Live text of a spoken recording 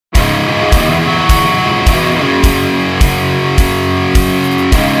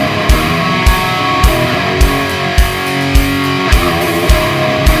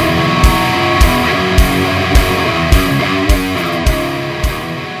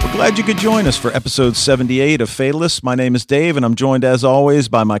Glad you could join us for episode 78 of Fatalists. My name is Dave, and I'm joined, as always,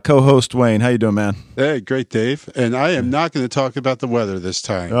 by my co-host, Wayne. How you doing, man? Hey, great, Dave. And I am not going to talk about the weather this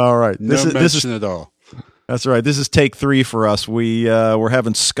time. All right. No mention at all. That's right. This is take 3 for us. We're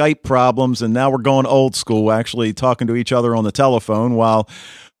having Skype problems, and now we're going old school, actually talking to each other on the telephone while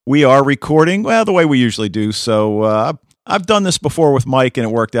we are recording, well, the way we usually do. So I've done this before with Mike, and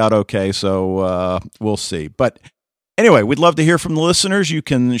it worked out okay, so we'll see. But anyway, we'd love to hear from the listeners. You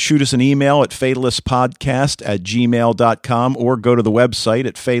can shoot us an email at fatalistpodcast@gmail.com or go to the website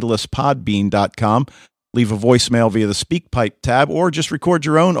at fatalistpodbean.com. Leave a voicemail via the SpeakPipe tab or just record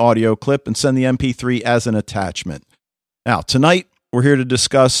your own audio clip and send the MP3 as an attachment. Now, tonight, we're here to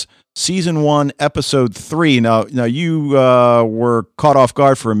discuss Season 1, Episode 3. Now you were caught off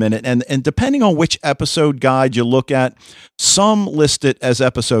guard for a minute, and depending on which episode guide you look at, some list it as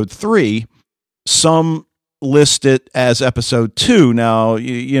Episode 3, some list it as Episode 2. Now,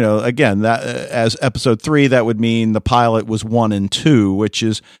 you know, again, that as Episode 3, that would mean the pilot was 1 and 2, which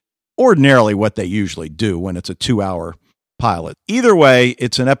is ordinarily what they usually do when it's a 2-hour pilot. Either way,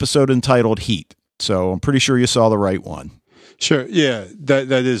 it's an episode entitled Heat, so I'm pretty sure you saw the right one. Sure, yeah, that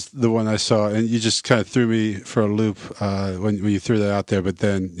is the one I saw, and you just kind of threw me for a loop when you threw that out there, but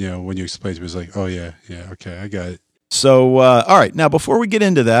then, you know, when you explained it, it was like, oh, yeah, okay, I got it. So, all right, now before we get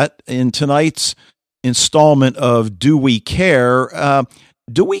into that, in tonight's installment of Do We Care,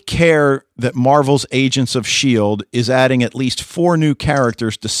 do we care that Marvel's Agents of S.H.I.E.L.D. is adding at least 4 new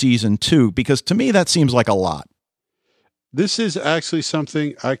characters to Season 2? Because to me, that seems like a lot. This is actually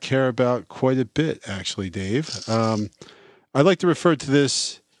something I care about quite a bit, actually, Dave. I like to refer to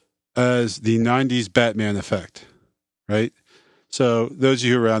this as the 90s Batman effect, right? So those of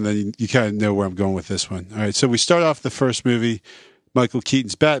you who are around, then you kind of know where I'm going with this one. All right, so we start off the first movie, Michael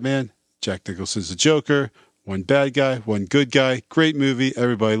Keaton's Batman, Jack Nicholson's the Joker, one bad guy, one good guy. Great movie.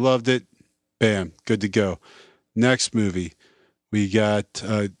 Everybody loved it. Bam. Good to go. Next movie, we got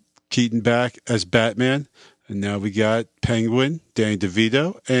Keaton back as Batman. And now we got Penguin, Danny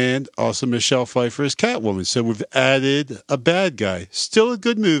DeVito, and also Michelle Pfeiffer as Catwoman. So we've added a bad guy. Still a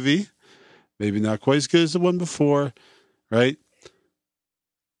good movie. Maybe not quite as good as the one before, right?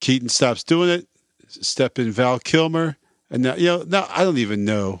 Keaton stops doing it. Step in Val Kilmer. And now, now I don't even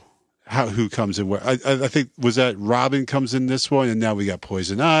know who comes in where. I think, was that Robin comes in this one, and now we got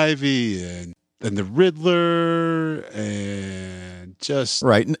Poison Ivy and the Riddler, and just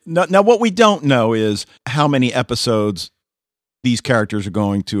right. Now, what we don't know is how many episodes these characters are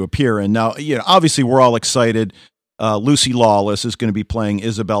going to appear in. Now, obviously we're all excited. Lucy Lawless is going to be playing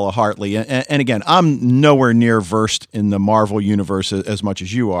Isabella Hartley, and again, I'm nowhere near versed in the Marvel universe as much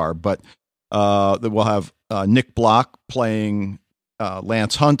as you are, but we'll have Nick Block playing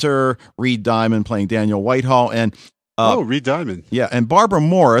Lance Hunter, Reed Diamond playing Daniel Whitehall, and Reed Diamond, yeah, and Barbara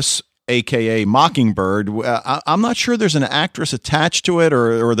Morris, aka Mockingbird. I'm not sure there's an actress attached to it,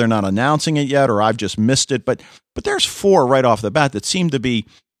 or they're not announcing it yet, or I've just missed it. But there's 4 right off the bat that seem to be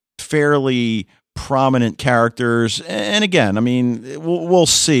fairly prominent characters. And again, I mean, we'll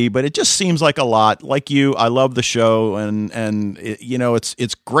see, but it just seems like a lot. Like you, I love the show, and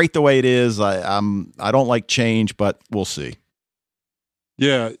it's great the way it is. I don't like change, but we'll see.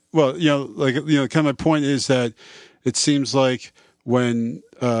 Yeah, well, kind of my point is that it seems like when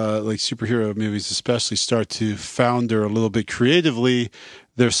like superhero movies especially start to founder a little bit creatively,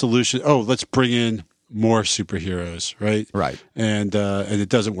 their solution, let's bring in more superheroes, right? Right. And it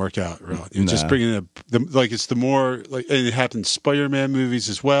doesn't work out, right? Just bringing and it happens in Spider-Man movies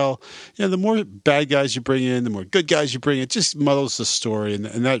as well. The more bad guys you bring in, the more good guys you bring in, it just muddles the story, and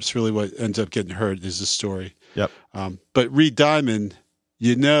that's really what ends up getting hurt is the story. Yep. But Reed Diamond,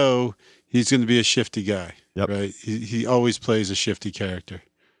 he's going to be a shifty guy. Yep. Right. He always plays a shifty character.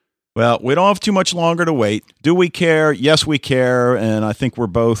 Well, we don't have too much longer to wait. Do we care? Yes, we care. And I think we're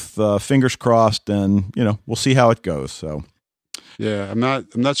both fingers crossed, and, we'll see how it goes. So, yeah, I'm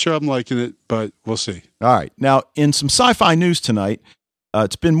not sure I'm liking it, but we'll see. All right. Now, in some sci-fi news tonight,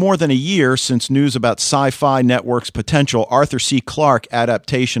 it's been more than a year since news about Sci-Fi Network's potential Arthur C. Clarke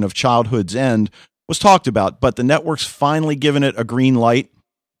adaptation of Childhood's End was talked about, but the network's finally given it a green light.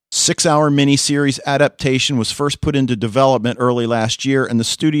 6-hour miniseries adaptation was first put into development early last year, and the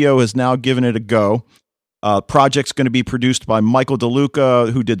studio has now given it a go. Project's going to be produced by Michael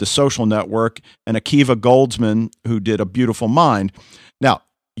DeLuca, who did The Social Network, and Akiva Goldsman, who did A Beautiful Mind. Now,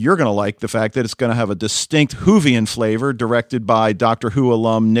 you're going to like the fact that it's going to have a distinct Whovian flavor, directed by Doctor Who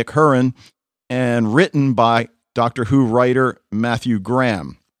alum Nick Curran, and written by Doctor Who writer Matthew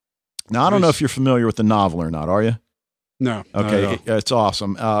Graham. Now, I don't know if you're familiar with the novel or not, are you? No. Okay, it's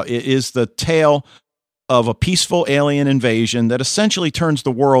awesome. It is the tale of a peaceful alien invasion that essentially turns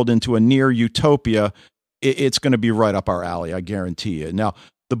the world into a near utopia, it's going to be right up our alley, I guarantee you. Now,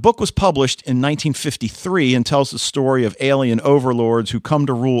 the book was published in 1953 and tells the story of alien overlords who come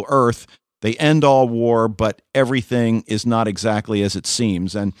to rule Earth. They end all war, but everything is not exactly as it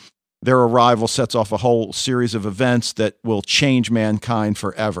seems. And their arrival sets off a whole series of events that will change mankind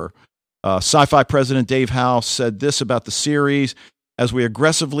forever. Sci-Fi president Dave House said this about the series: as we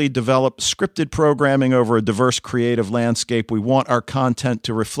aggressively develop scripted programming over a diverse creative landscape, we want our content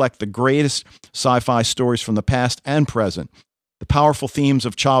to reflect the greatest sci-fi stories from the past and present. The powerful themes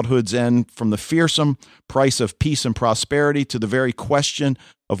of childhood's end, from the fearsome price of peace and prosperity to the very question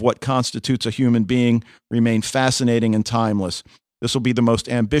of what constitutes a human being, remain fascinating and timeless. This will be the most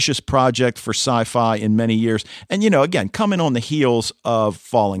ambitious project for sci-fi in many years. And, again, coming on the heels of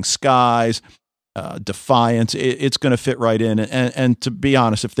Falling Skies, Defiance, it's going to fit right in. And to be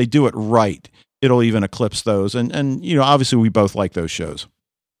honest, if they do it right, it'll even eclipse those. And obviously we both like those shows.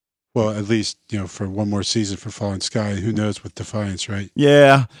 Well, at least, for one more season for Falling Sky, who knows with Defiance, right?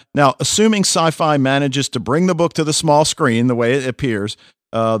 Yeah. Now, assuming Sci-Fi manages to bring the book to the small screen the way it appears,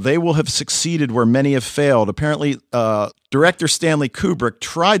 they will have succeeded where many have failed. Apparently, director Stanley Kubrick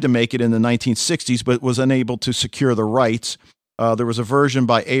tried to make it in the 1960s, but was unable to secure the rights. There was a version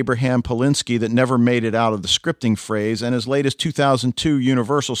by Abraham Polinsky that never made it out of the scripting phase, and as late as 2002,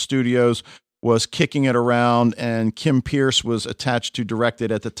 Universal Studios was kicking it around, and Kim Pierce was attached to direct it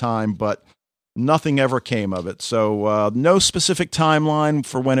at the time, but nothing ever came of it. So no specific timeline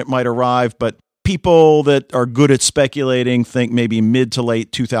for when it might arrive, but people that are good at speculating think maybe mid to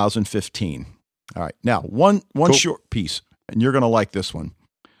late 2015. All right. Now, one cool. Short piece, and you're going to like this one.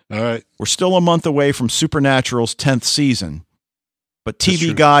 All right. We're still a month away from Supernatural's 10th season, but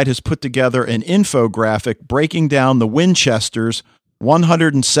TV Guide has put together an infographic breaking down the Winchesters'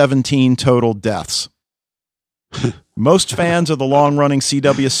 117 total deaths. Most fans of the long-running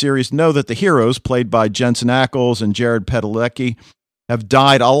CW series know that the heroes, played by Jensen Ackles and Jared Padalecki, have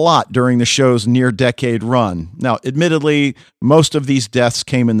died a lot during the show's near-decade run. Now, admittedly, most of these deaths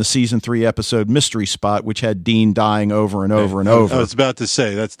came in the Season 3 episode Mystery Spot, which had Dean dying over and over and over. I was about to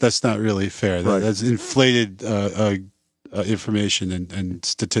say, that's not really fair. Right. That's inflated information and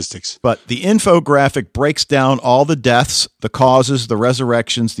statistics. But the infographic breaks down all the deaths, the causes, the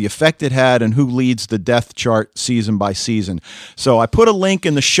resurrections, the effect it had, and who leads the death chart season by season. So I put a link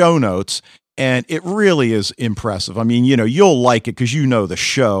in the show notes, and it really is impressive. I mean, you'll like it because the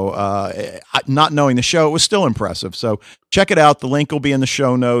show. Not knowing the show, it was still impressive. So check it out. The link will be in the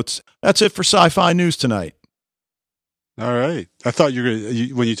show notes. That's it for Sci-Fi News tonight. All right. I thought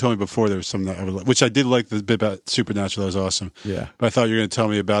when you told me before, there was something that I would like, which I did like the bit about Supernatural. That was awesome. Yeah. But I thought you were going to tell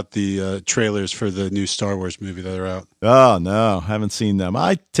me about the trailers for the new Star Wars movie that are out. Oh, no. Haven't seen them.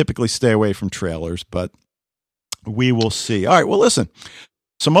 I typically stay away from trailers, but we will see. All right. Well, listen.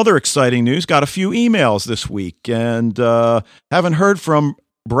 Some other exciting news. Got a few emails this week, and haven't heard from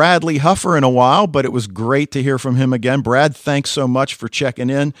Bradley Huffer in a while, but it was great to hear from him again. Brad, thanks so much for checking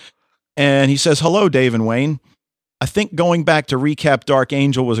in. And he says, hello, Dave and Wayne. I think going back to recap Dark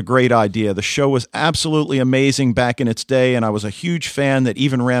Angel was a great idea. The show was absolutely amazing back in its day, and I was a huge fan that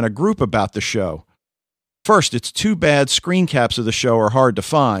even ran a group about the show. First, it's too bad screen caps of the show are hard to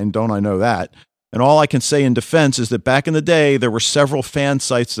find. Don't I know that? And all I can say in defense is that back in the day, there were several fan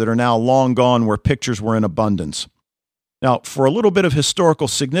sites that are now long gone where pictures were in abundance. Now, for a little bit of historical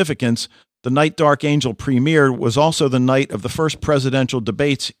significance, the night Dark Angel premiered was also the night of the first presidential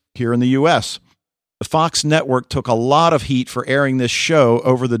debates here in the U.S. The Fox network took a lot of heat for airing this show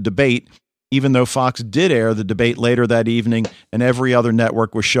over the debate, even though Fox did air the debate later that evening and every other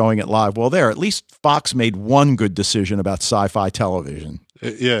network was showing it live. Well, at least Fox made one good decision about sci-fi television.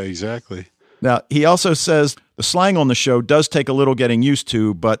 Yeah, exactly. Now, he also says the slang on the show does take a little getting used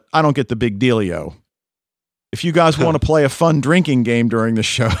to, but I don't get the big dealio. If you guys want to play a fun drinking game during the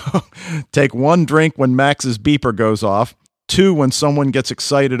show, take 1 drink when Max's beeper goes off, 2 when someone gets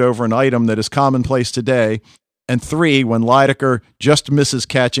excited over an item that is commonplace today, and 3 when Lydecker just misses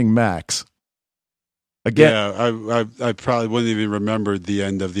catching Max. Again, yeah, I probably wouldn't even remember the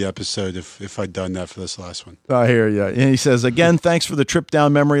end of the episode if I'd done that for this last one. I hear you. And he says, again, thanks for the trip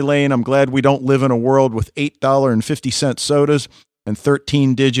down memory lane. I'm glad we don't live in a world with $8.50 sodas and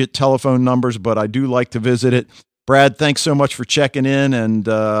 13-digit telephone numbers, but I do like to visit it. Brad, thanks so much for checking in, and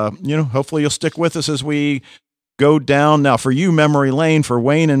hopefully you'll stick with us as we go down. Now, for you, memory lane, for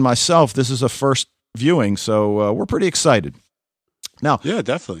Wayne and myself, this is a first viewing, so we're pretty excited. Now, yeah,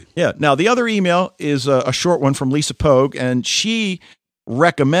 definitely. Yeah. Now, the other email is a short one from Lisa Pogue, and she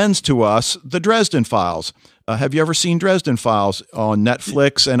recommends to us the Dresden Files. Have you ever seen Dresden Files on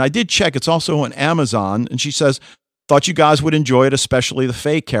Netflix? And I did check. It's also on Amazon. And she says, thought you guys would enjoy it, especially the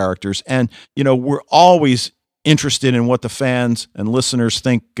Faye characters. And, we're always interested in what the fans and listeners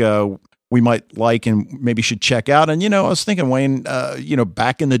think we might like and maybe should check out. And, I was thinking, Wayne,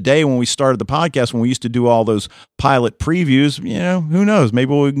 back in the day when we started the podcast, when we used to do all those pilot previews, who knows?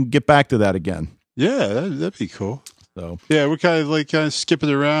 Maybe we can get back to that again. Yeah, that'd be cool. So yeah, we're kind of skipping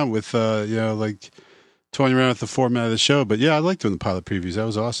around with, toying around with the format of the show. But yeah, I like doing the pilot previews. That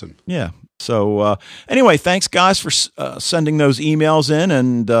was awesome. Yeah. So anyway, thanks guys for sending those emails in,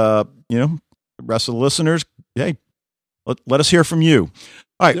 and the rest of the listeners, hey, let us hear from you.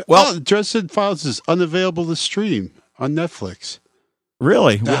 All right. Well, Dresden Files is unavailable to stream on Netflix.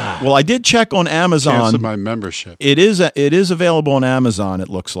 Really? Well, I did check on Amazon. Cancel my membership. It is available on Amazon. It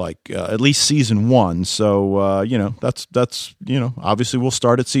looks like at least season 1. So that's obviously we'll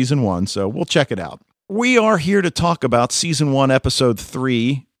start at season 1. So we'll check it out. We are here to talk about season 1, episode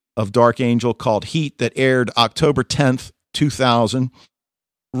 3 of Dark Angel, called Heat, that aired October 10th, 2000.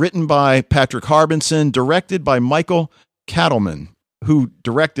 Written by Patrick Harbinson, directed by Michael Cattleman, who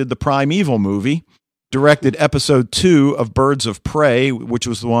directed the Primeval movie. Directed episode 2 of Birds of Prey, which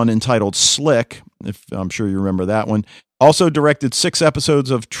was the one entitled Slick, if I'm sure you remember that one. Also directed 6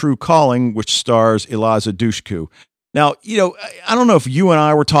 episodes of True Calling, which stars Eliza Dushku. Now, I don't know if you and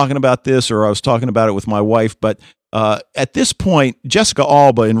I were talking about this or I was talking about it with my wife, but at this point, Jessica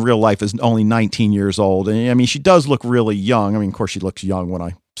Alba in real life is only 19 years old. And I mean, she does look really young. I mean, of course, she looks young when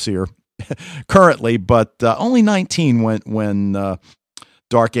I see her currently, but only 19 when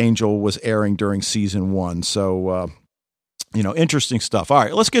Dark Angel was airing during season 1. So, interesting stuff. All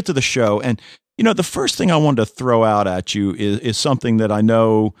right, let's get to the show. And, the first thing I wanted to throw out at you is something that I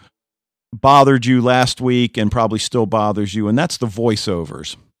know bothered you last week and probably still bothers you, and that's the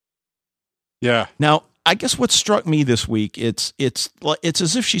voiceovers. Yeah. Now, I guess what struck me this week, it's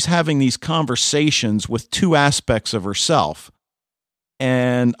as if she's having these conversations with 2 aspects of herself.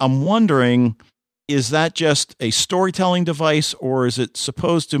 And I'm wondering, is that just a storytelling device, or is it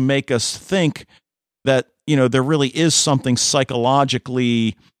supposed to make us think that, there really is something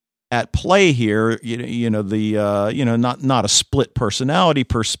psychologically at play here? Not a split personality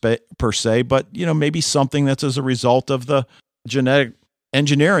per se, but, maybe something that's as a result of the genetic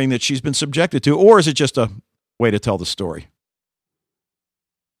engineering that she's been subjected to, or is it just a way to tell the story?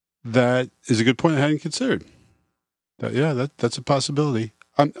 That is a good point I hadn't considered. That's a possibility.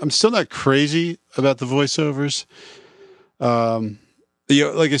 I'm still not crazy about the voiceovers.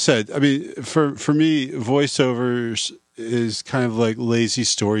 Like I said, I mean, for me, voiceovers is kind of like lazy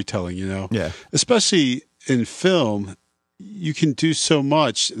storytelling, Yeah. Especially in film, you can do so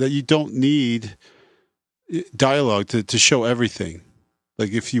much that you don't need dialogue to show everything.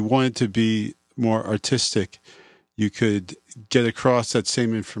 Like if you wanted to be more artistic, you could get across that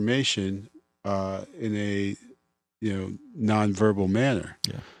same information in a nonverbal manner.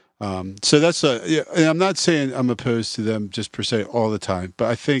 Yeah. So that's and I'm not saying I'm opposed to them just per se all the time, but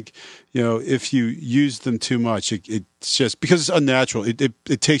I think if you use them too much, it's just because it's unnatural.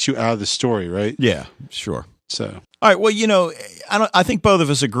 It takes you out of the story, right? Yeah, sure. So. All right. Well, I think both of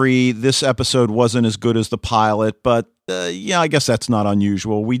us agree this episode wasn't as good as the pilot, but I guess that's not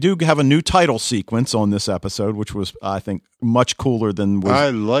unusual. We do have a new title sequence on this episode, which was, I think, much cooler than was. I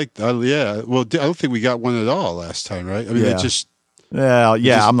liked. Yeah. Well, I don't think we got one at all last time, right? I mean,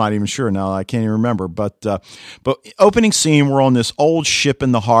 yeah. I'm not even sure now. I can't even remember. But opening scene, we're on this old ship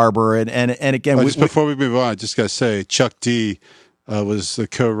in the harbor, and again, before we move on, I just got to say, Chuck D was the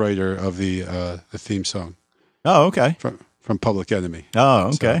co-writer of the theme song. Oh, okay. From Public Enemy. Oh,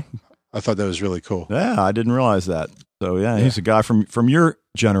 okay. So I thought that was really cool. Yeah, I didn't realize that. So yeah, he's a guy from your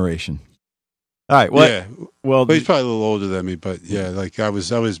generation. All right. Well, yeah. Well, he's probably a little older than me, but yeah, like I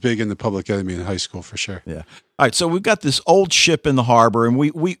was big in the Public Enemy in high school for sure. Yeah. All right. So we've got this old ship in the harbor, and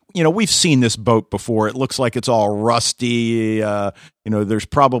we've seen this boat before. It looks like it's all rusty. There's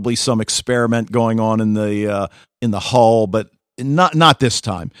probably some experiment going on in the hull, but not this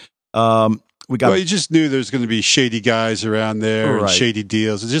time. You just knew there's going to be shady guys around there and shady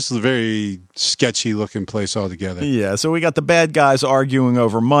deals. It's just a very sketchy looking place altogether. Yeah, so we got the bad guys arguing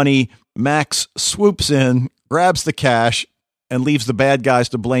over money. Max swoops in, grabs the cash, and leaves the bad guys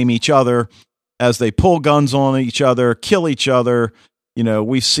to blame each other as they pull guns on each other, kill each other.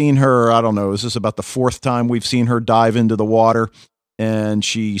 We've seen her, I don't know, is this about the 4th time we've seen her dive into the water, and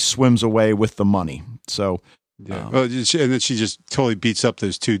she swims away with the money. So... Yeah. And then she just totally beats up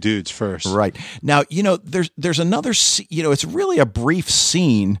those 2 dudes first. Right. Now, there's another, it's really a brief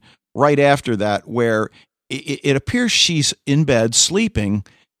scene right after that where it appears she's in bed sleeping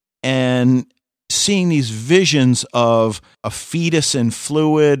and seeing these visions of a fetus in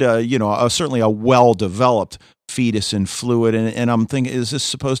fluid, certainly a well-developed fetus in fluid. And I'm thinking, is this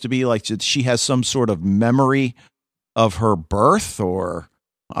supposed to be like she has some sort of memory of her birth? Or,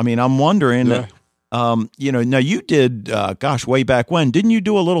 I mean, I'm wondering, Yeah. now you did, way back when, didn't you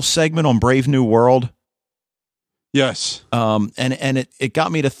do a little segment on Brave New World? Yes. And it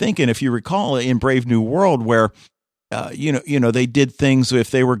got me to thinking, if you recall, in Brave New World, where they did things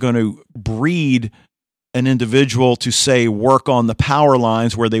if they were going to breed an individual to, say, work on the power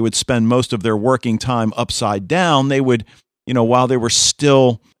lines where they would spend most of their working time upside down, they would, while they were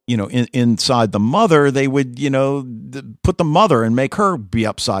still, inside the mother, they would, put the mother and make her be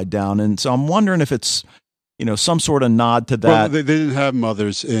upside down. And so I'm wondering if it's, some sort of nod to that. Well, they didn't have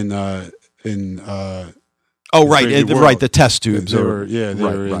mothers in Oh, right, Brave New right. World. The test tubes. They were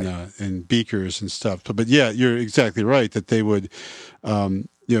right. in beakers and stuff. But yeah, you're exactly right that they would,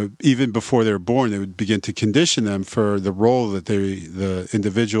 even before they were born, they would begin to condition them for the role that the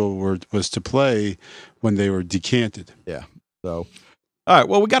individual was to play when they were decanted. Yeah. So, all right.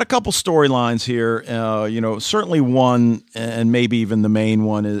 Well, we got a couple storylines here. Certainly one, and maybe even the main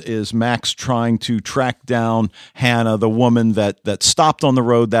one, is Max trying to track down Hannah, the woman that stopped on the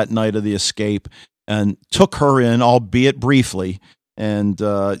road that night of the escape, and took her in, albeit briefly, and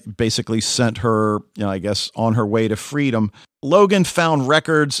basically sent her, I guess, on her way to freedom. Logan found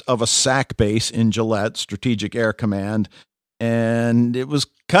records of a SAC base in Gillette, Strategic Air Command, and it was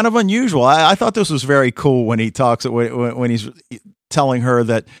kind of unusual. I thought this was very cool when he talks, when he's telling her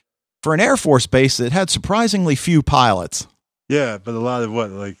that for an Air Force base, it had surprisingly few pilots. Yeah, but a lot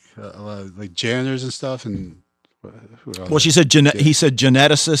of janitors and stuff, and well, he said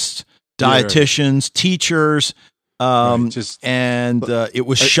geneticists, dietitians, teachers, it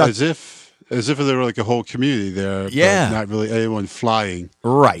was shut as if there were like a whole community there. Yeah, but not really anyone flying.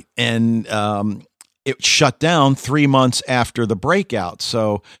 Right, and it shut down 3 months after the breakout.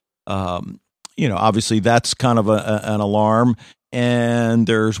 So, obviously that's kind of an alarm. And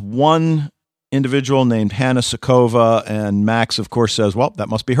there's one individual named Hannah Sokova, and Max, of course, says, "Well, that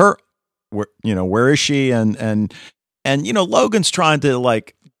must be her. Where is she?" And Logan's trying to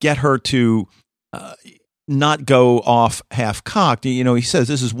get her to not go off half-cocked. He says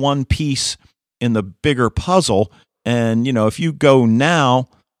this is one piece in the bigger puzzle, and if you go now,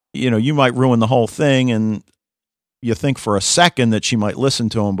 you might ruin the whole thing. And you think for a second that she might listen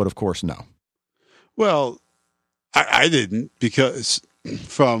to him, but of course, no. Well, I didn't, because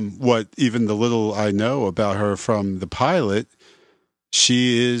from what even the little I know about her from the pilot,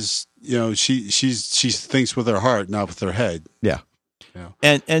 she is, she thinks with her heart, not with her head. Yeah.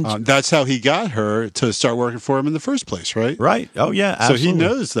 And that's how he got her to start working for him in the first place, right? Right. Oh, yeah, absolutely. So he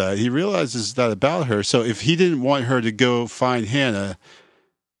knows that. He realizes that about her. So if he didn't want her to go find Hannah,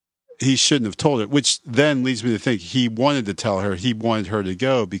 he shouldn't have told her, which then leads me to think he wanted to tell her. He wanted her to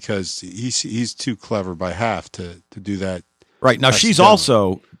go because he's too clever by half to do that. Right. Now she's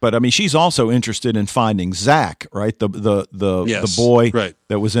also interested in finding Zach, right? The boy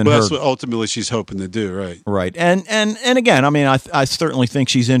that was in her. That's what ultimately she's hoping to do, right? Right. And again, I certainly think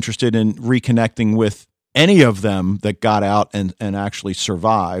she's interested in reconnecting with any of them that got out and actually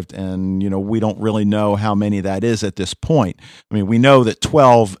survived. And, we don't really know how many that is at this point. I mean, we know that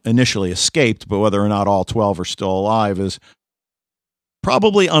 12 initially escaped, but whether or not all 12 are still alive is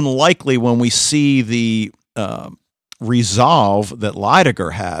probably unlikely when we see the resolve that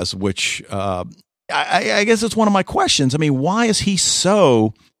Leidiger has, which I guess it's one of my questions. I mean, why is he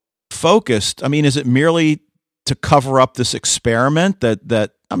so focused? I mean, is it merely to cover up this experiment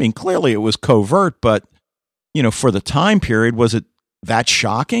that I mean, clearly it was covert, but for the time period, was it that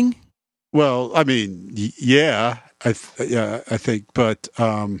shocking? Well, I mean, yeah, I think, but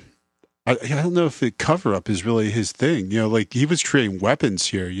I don't know if the cover up is really his thing. He was creating weapons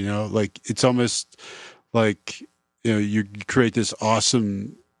here. It's almost like you create this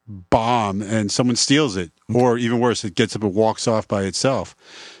awesome bomb and someone steals it, or even worse, it gets up and walks off by itself.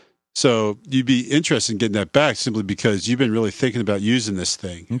 So you'd be interested in getting that back simply because you've been really thinking about using this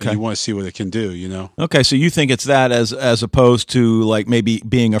thing. Okay. And you want to see what it can do, Okay, so you think it's that as opposed to maybe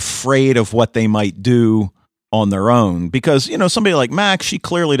being afraid of what they might do on their own. Because, somebody like Max, she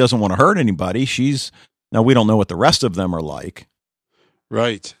clearly doesn't want to hurt anybody. Now we don't know what the rest of them are like.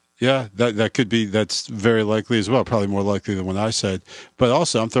 Right. Yeah, that could be, that's very likely as well, probably more likely than what I said. But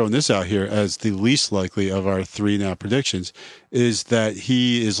also, I'm throwing this out here as the least likely of our three now predictions, is that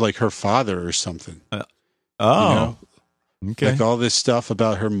he is like her father or something. Okay. Like all this stuff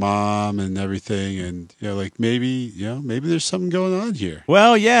about her mom and everything, and like maybe there's something going on here.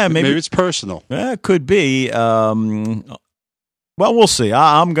 Well, yeah, maybe it's personal. It could be. Well, we'll see.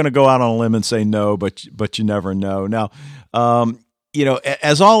 I'm going to go out on a limb and say no, but you never know. Now,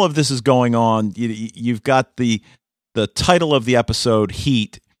 as all of this is going on, you've got the title of the episode,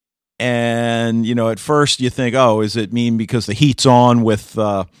 Heat. And, at first you think, oh, is it mean because the heat's on with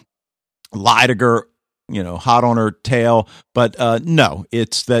Lydiger, hot on her tail? But no,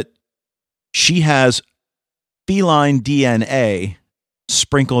 it's that she has feline DNA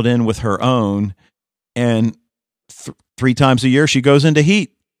sprinkled in with her own, and 3 times a year she goes into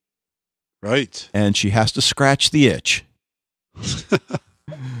heat. Right. And she has to scratch the itch.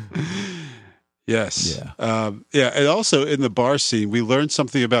 Yes. Yeah. And also in the bar scene, we learned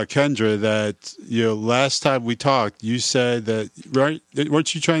something about Kendra that, last time we talked, you said that, right?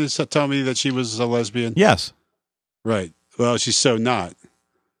 Weren't you trying to tell me that she was a lesbian? Yes. Right. Well, she's so not.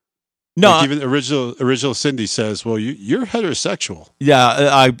 No, like even original Cindy says, "Well, you're heterosexual."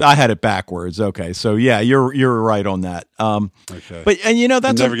 Yeah, I had it backwards. Okay, so yeah, you're right on that. Okay, but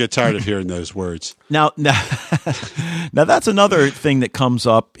that's never get tired of hearing those words. Now, that's another thing that comes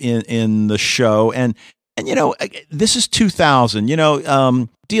up in the show, and this is 2000.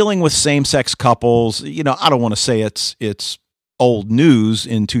 Dealing with same sex couples. I don't want to say it's old news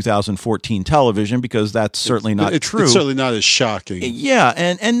in 2014 television because that's certainly not true. It's certainly not as shocking. Yeah,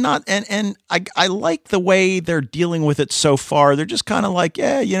 and I like the way they're dealing with it so far. They're just kind of like,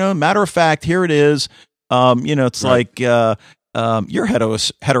 yeah, matter of fact, here it is. It's right. Like you're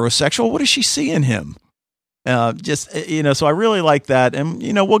heterosexual. What does she see in him? So I really like that, and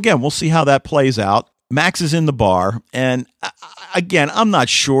we'll see how that plays out. Max is in the bar, and again, I'm not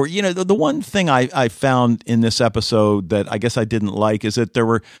sure. The one thing I found in this episode that I guess I didn't like is that there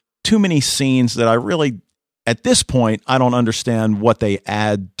were too many scenes that I really, at this point, I don't understand what they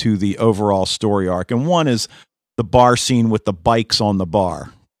add to the overall story arc. And one is the bar scene with the bikes on the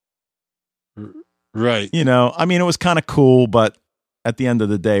bar. Right. It was kind of cool, but at the end of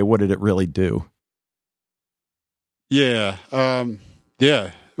the day, what did it really do? Yeah.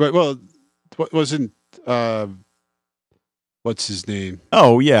 Yeah. Right. Well, wasn't what's his name?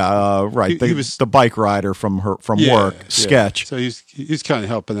 Oh yeah, right. He was the bike rider from work. Sketch. So he's kind of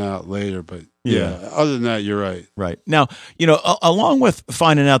helping out later, but yeah. Other than that, you're right. Right now, along with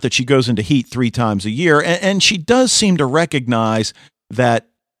finding out that she goes into heat 3 times a year, and she does seem to recognize that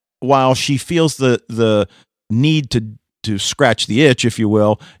while she feels the need to scratch the itch, if you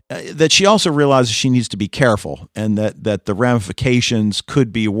will, that she also realizes she needs to be careful, and that the ramifications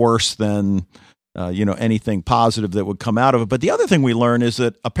could be worse than anything positive that would come out of it. But the other thing we learn is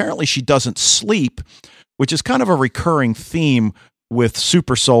that apparently she doesn't sleep, which is kind of a recurring theme with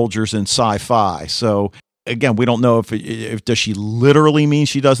super soldiers in sci-fi. So again, we don't know if does she literally mean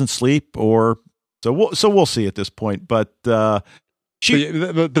she doesn't sleep, or so we'll see at this point. But but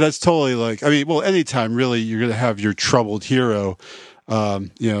that's totally like, anytime really you're going to have your troubled hero,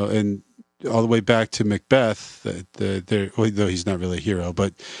 and all the way back to Macbeth, though he's not really a hero,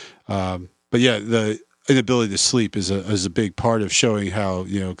 but yeah, the inability to sleep is a big part of showing how,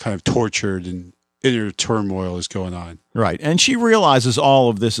 kind of tortured and inner turmoil is going on. Right. And she realizes all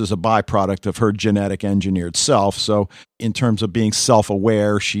of this is a byproduct of her genetic engineered self. So in terms of being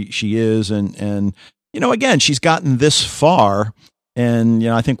self-aware, she is. And again, she's gotten this far. And,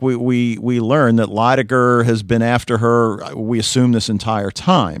 I think we learn that Lydiger has been after her, we assume, this entire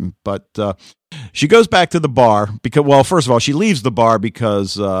time. But she goes back to the bar because, well, first of all, she leaves the bar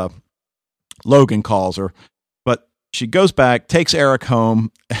because Logan calls her, but she goes back, takes Eric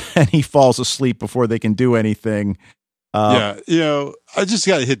home, and he falls asleep before they can do anything. I just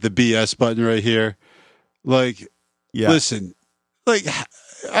got to hit the BS button right here. Like, listen, like,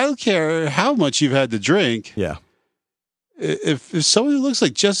 I don't care how much you've had to drink. Yeah. If someone who looks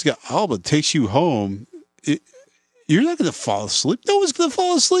like Jessica Alba takes you home, you're not going to fall asleep. No one's going to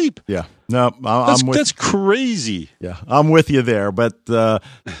fall asleep. Yeah. No, that's crazy. Yeah, I'm with you there. But the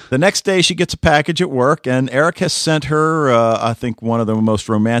next day she gets a package at work, and Eric has sent her, I think, one of the most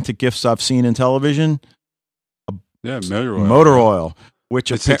romantic gifts I've seen in television. Motor oil.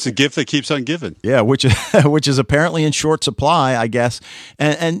 Which it's a gift that keeps on giving. Yeah, which is apparently in short supply, I guess.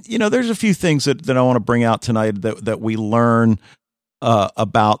 And there's a few things that I want to bring out tonight that we learn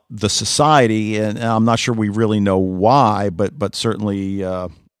about the society, and I'm not sure we really know why, but certainly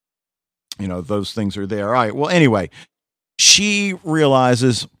those things are there. All right. Well, anyway, she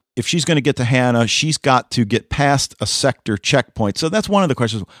realizes if she's going to get to Hannah, she's got to get past a sector checkpoint. So that's one of the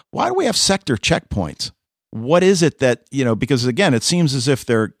questions. Why do we have sector checkpoints? What is it that, because again, it seems as if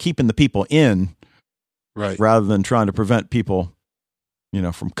they're keeping the people in, Right. rather than trying to prevent people,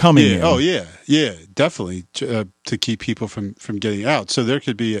 from coming in. Oh, yeah, definitely to keep people from getting out. So there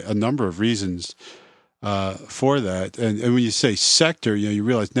could be a number of reasons for that. And when you say sector, you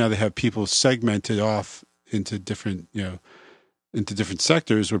realize now they have people segmented off into different, into different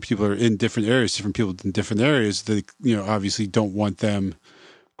sectors where people are in different areas, different people in different areas. They, obviously don't want them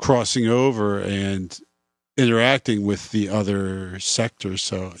crossing over and interacting with the other sectors.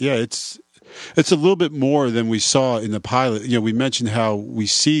 So yeah, it's a little bit more than we saw in the pilot. We mentioned how we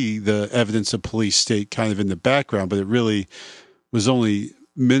see the evidence of police state kind of in the background, but it really was only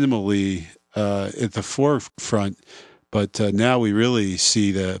minimally at the forefront. But now we really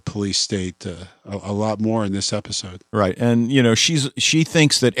see the police state a lot more in this episode. Right. And, she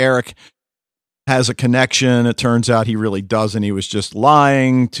thinks that Eric has a connection. It turns out he really doesn't. He was just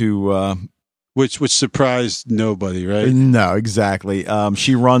lying to... Which surprised nobody, right? No, exactly.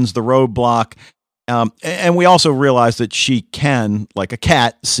 She runs the roadblock. And we also realize that she can, like a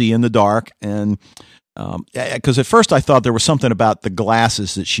cat, see in the dark. And because at first I thought there was something about the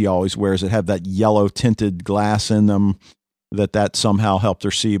glasses that she always wears that have that yellow tinted glass in them that somehow helped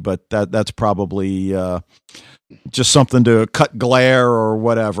her see. But that's probably just something to cut glare or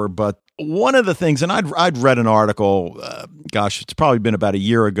whatever. But one of the things, and I'd read an article, it's probably been about a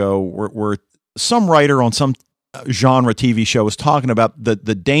year ago, where some writer on some genre TV show was talking about the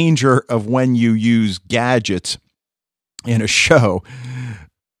danger of when you use gadgets in a show.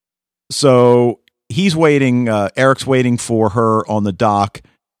 So he's waiting, Eric's waiting for her on the dock,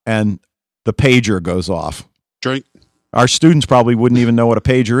 and the pager goes off. Drink. Our students probably wouldn't even know what a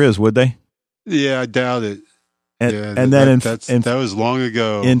pager is, would they? Yeah, I doubt it. And that was long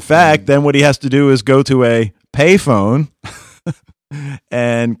ago. In fact, then what he has to do is go to a payphone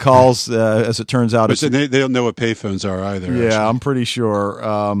and calls, as it turns out. They don't know what payphones are either. Yeah, actually. I'm pretty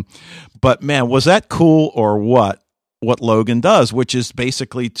sure. But man, was that cool or what Logan does, which is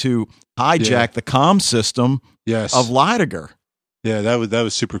basically to hijack the comm system of Lydiger. Yeah, that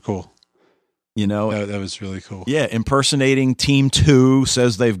was super cool. That was really cool. Yeah, impersonating Team 2,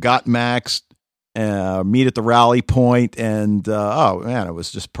 says they've got Max, meet at the rally point, and it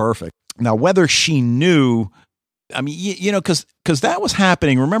was just perfect. Now, whether she knew, I mean, because that was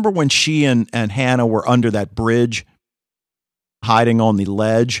happening. Remember when she and Hannah were under that bridge, hiding on the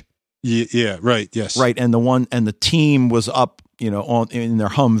ledge? Yeah, right. Yes, right. And the team was up, in their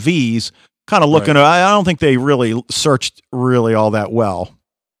Humvees, kind of looking. Right. I don't think they really searched all that well.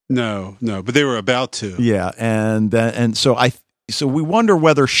 No, but they were about to. Yeah, and so we wonder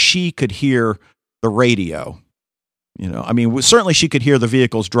whether she could hear the radio. I mean, certainly she could hear the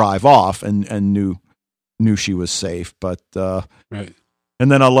vehicles drive off and knew she was safe. But right.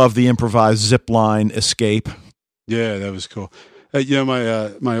 And then I love the improvised zip line escape. Yeah, that was cool.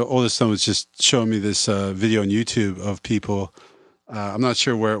 My oldest son was just showing me this video on YouTube of people. I'm not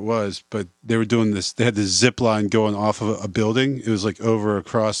sure where it was, but they were doing this. They had this zip line going off of a building. It was like over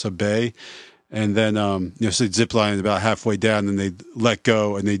across a bay. And then, so they'd zip line about halfway down, and they'd let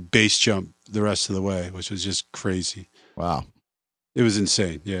go and they'd base jump the rest of the way, which was just crazy. Wow. It was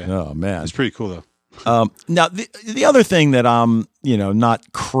insane. Yeah. Oh, man. It's pretty cool, though. Now, the other thing that I'm,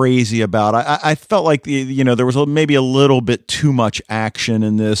 not crazy about, I felt like, there was maybe a little bit too much action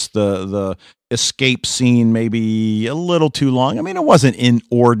in this. The escape scene maybe a little too long. I mean, it wasn't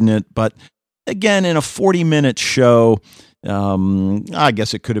inordinate, but again, in a 40-minute show, I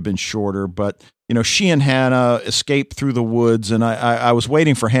guess it could have been shorter, but she and Hannah escape through the woods, and I was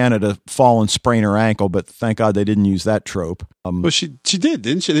waiting for Hannah to fall and sprain her ankle, but thank God they didn't use that trope. Well, she did,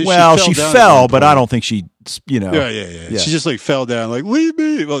 didn't she? Well, she fell, but I don't think she, Yeah. She just fell down, leave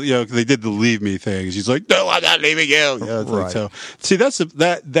me. Well, they did the leave me thing. She's like, no, I'm not leaving you. Right. So, see, that's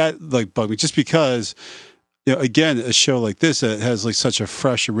that bugged me, just because, again, a show like this that has such a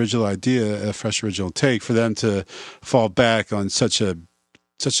fresh original idea, a fresh original take, for them to fall back on such an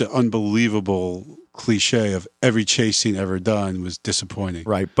unbelievable cliche of every chase scene ever done was disappointing.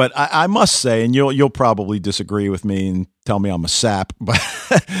 Right. But I must say, and you'll probably disagree with me and tell me I'm a sap,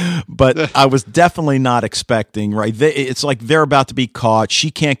 but I was definitely not expecting, right? It's like they're about to be caught.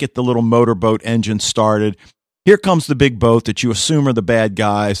 She can't get the little motorboat engine started. Here comes the big boat that you assume are the bad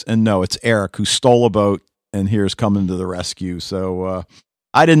guys. And no, it's Eric who stole a boat and here's coming to the rescue. So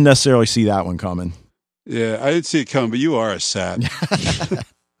I didn't necessarily see that one coming. Yeah, I didn't see it coming, but you are a sap.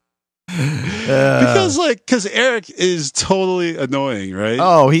 Because Eric is totally annoying, right?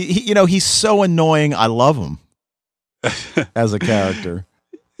 Oh, he's so annoying. I love him as a character.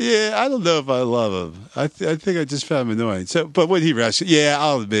 Yeah, I don't know if I love him. I think I just found him annoying. So, but when he rescued,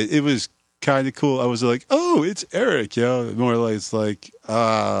 I'll admit it was kind of cool. I was like, oh, it's Eric, more like it's like,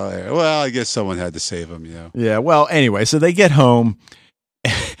 well, I guess someone had to save him, Yeah, well, anyway, so they get home,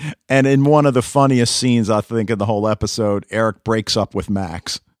 and in one of the funniest scenes, I think, in the whole episode, Eric breaks up with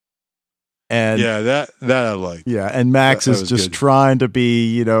Max. And yeah, that I like. Yeah, and Max is just good. trying to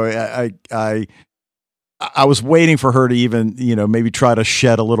be, I was waiting for her to even, maybe try to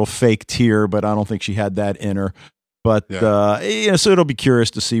shed a little fake tear, but I don't think she had that in her. But, so it'll be curious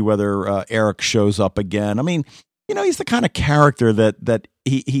to see whether Eric shows up again. I mean, he's the kind of character that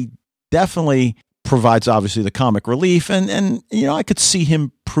he definitely provides, obviously, the comic relief. And I could see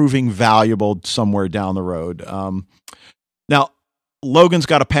him proving valuable somewhere down the road. Now, Logan's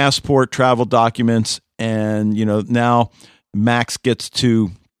got a passport, travel documents, and, now Max gets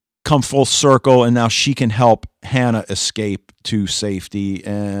to come full circle, and now she can help Hannah escape to safety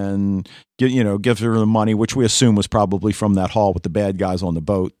and give her the money, which we assume was probably from that haul with the bad guys on the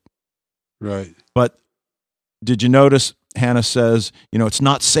boat. Right. But did you notice Hannah says, it's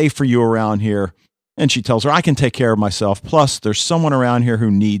not safe for you around here. And she tells her, I can take care of myself. Plus, there's someone around here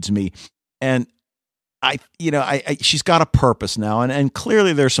who needs me. And she's got a purpose now. And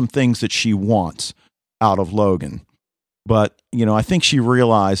clearly there's some things that she wants out of Logan. But, I think she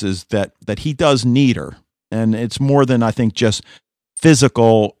realizes that he does need her. And it's more than, I think, just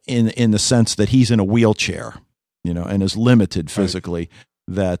physical in the sense that he's in a wheelchair, and is limited physically.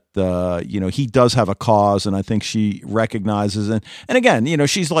 Right. That, he does have a cause. And I think she recognizes. And again,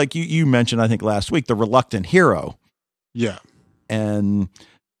 she's like you mentioned, I think, last week, the reluctant hero. Yeah. And,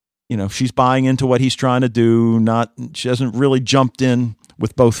 she's buying into what he's trying to do. She hasn't really jumped in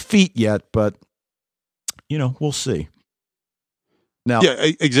with both feet yet, but, we'll see. Now,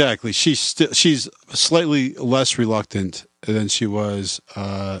 yeah, exactly. She's slightly less reluctant than she was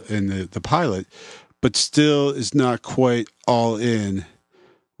in the pilot, but still is not quite all in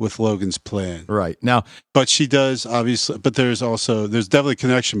with Logan's plan. Right. Now, but she does obviously. But there's definitely a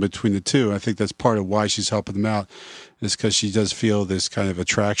connection between the two. I think that's part of why she's helping them out, is because she does feel this kind of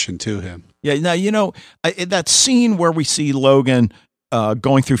attraction to him. Yeah. Now, that scene where we see Logan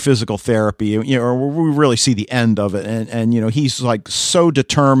going through physical therapy, or we really see the end of it. And he's like so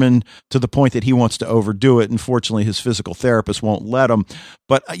determined to the point that he wants to overdo it. Unfortunately, his physical therapist won't let him.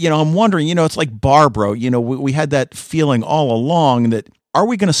 But, I'm wondering, it's like Barbara, we had that feeling all along that, are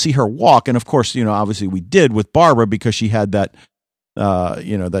we going to see her walk? And of course, obviously we did with Barbara, because she had that,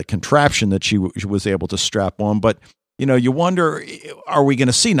 that contraption that she was able to strap on. But, you wonder, are we going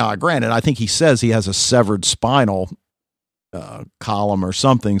to see, now granted, I think he says he has a severed spinal column or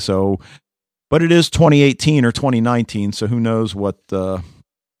something. So, but it is 2018 or 2019. So who knows what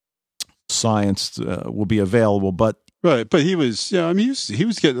science will be available. But right. But he was, he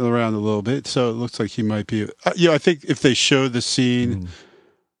was getting around a little bit. So it looks like he might be, I think if they show the scene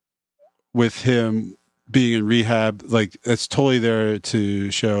with him being in rehab, like that's totally there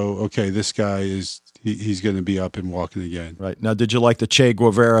to show, okay, this guy he's going to be up and walking again. Right. Now, did you like the Che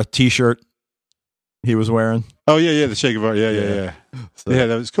Guevara t-shirt he was wearing? Oh yeah, the Che Guevara. Yeah. So, yeah,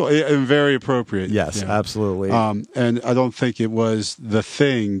 that was cool and very appropriate. Yes, absolutely. And I don't think it was the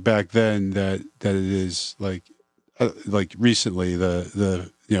thing back then that it is like recently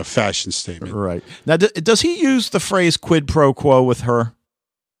the fashion statement. Right. Now, does he use the phrase quid pro quo with her?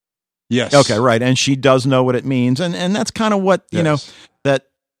 Yes. Okay. Right. And she does know what it means, and that's kind of what that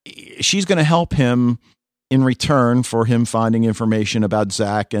she's going to help him in return for him finding information about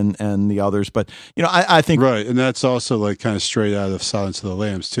Zach and the others. But, I think... Right, and that's also like kind of straight out of Silence of the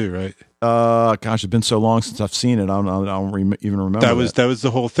Lambs too, right? Gosh, it's been so long since I've seen it. I don't even remember that. That was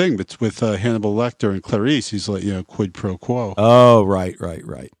the whole thing with Hannibal Lecter and Clarice. He's like, quid pro quo. Oh, right.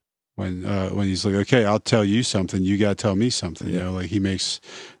 When he's like, okay, I'll tell you something, you got to tell me something. Yeah. Like he makes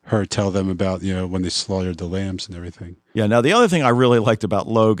her tell them about, when they slaughtered the lambs and everything. Yeah, now the other thing I really liked about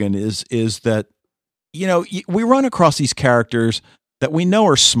Logan is that, we run across these characters that we know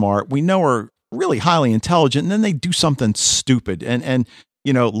are smart, we know are really highly intelligent, and then they do something stupid. And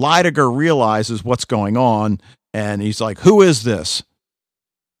Lydiger realizes what's going on, and he's like, who is this?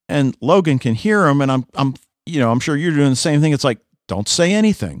 And Logan can hear him, and I'm sure you're doing the same thing. It's like, don't say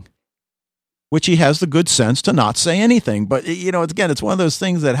anything. Which he has the good sense to not say anything. But, it's one of those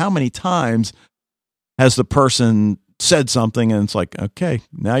things that how many times has the person said something and it's like, okay,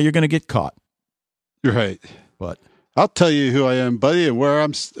 now you're going to get caught. You're right. But I'll tell you who I am, buddy, and where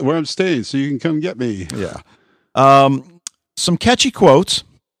I'm staying, so you can come get me. Yeah. Some catchy quotes.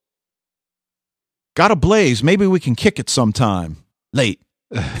 Got a blaze. Maybe we can kick it sometime. Late.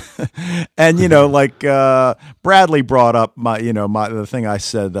 And Bradley brought up the thing I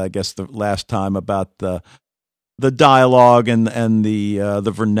said, I guess the last time about the the dialogue and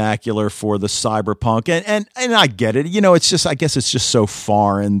the vernacular for the cyberpunk, and I get it. It's just, I guess it's just so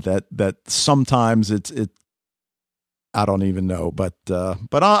foreign that sometimes it I don't even know, but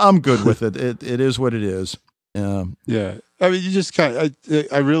I'm good with it. It is what it is. Yeah, I mean, you just kind of,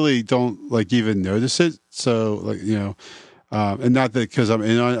 I really don't like even notice it. So and not that because I'm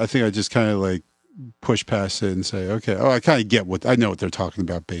in on it, I think I just kind of like push past it and say, okay, I kind of get I know what they're talking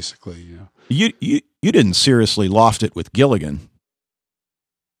about, basically. You didn't seriously loft it with Gilligan.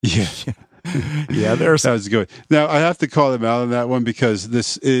 Yeah. Yeah, that was good. Now I have to call them out on that one because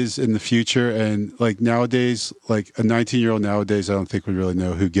this is in the future, and like nowadays, like a 19-year-old nowadays, I don't think would really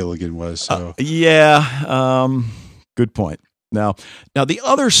know who Gilligan was. So good point. Now the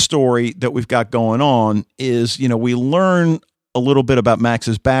other story that we've got going on is, we learn a little bit about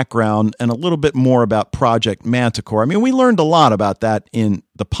Max's background and a little bit more about Project Manticore. I mean, we learned a lot about that in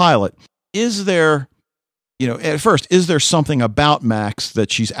the pilot. Is there, at first, is there something about Max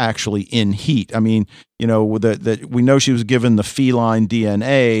that she's actually in heat? I mean, that we know she was given the feline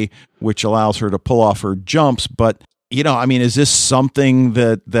DNA, which allows her to pull off her jumps, but I mean, is this something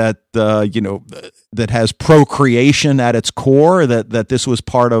that has procreation at its core? That this was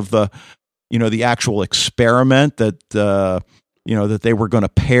part of the, the actual experiment that that they were going to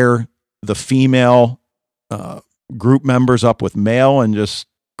pair the female group members up with male and just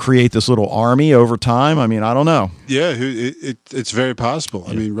create this little army over time? I mean, I don't know. Yeah, it's very possible.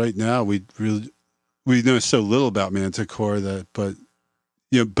 Yeah. I mean, right now we know so little about Manticore but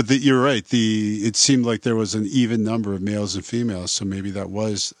you're right. It seemed like there was an even number of males and females, so maybe that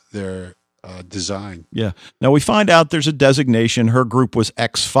was their design. Yeah. Now we find out there's a designation. Her group was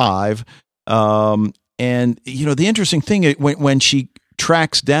X5, and the interesting thing when she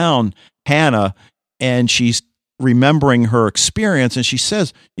tracks down Hannah and she's remembering her experience, and she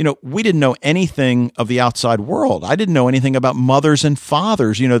says, we didn't know anything of the outside world. I didn't know anything about mothers and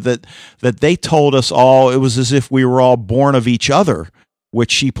fathers. That they told us all. It was as if we were all born of each other,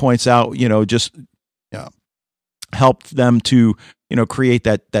 which she points out, just helped them to, create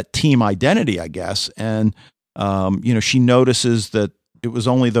that team identity, I guess. And, she notices that it was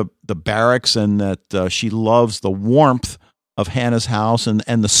only the barracks, and that she loves the warmth of Hannah's house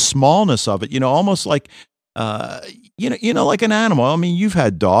and the smallness of it, almost like, like an animal. I mean, you've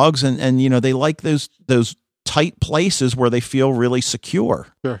had dogs and they like those tight places where they feel really secure,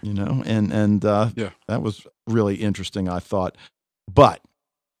 sure. That was really interesting, I thought. But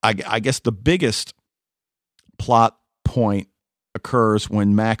I guess the biggest plot point occurs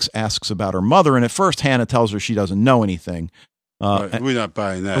when Max asks about her mother, and at first Hannah tells her she doesn't know anything. Right. We're not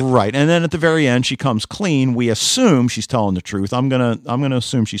buying that, right? And then at the very end, she comes clean. We assume she's telling the truth. I'm gonna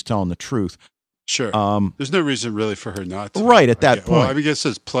assume she's telling the truth. Sure. There's no reason really for her not to. Right at that point. Well, I guess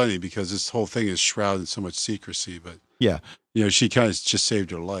there's plenty because this whole thing is shrouded in so much secrecy. But yeah, she kind of just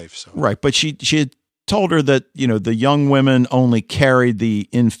saved her life. So right, but she had told her that the young women only carried the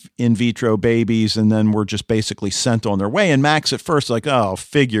in vitro babies and then were just basically sent on their way. And Max at first like, oh,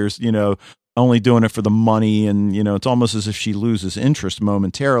 figures, only doing it for the money, and it's almost as if she loses interest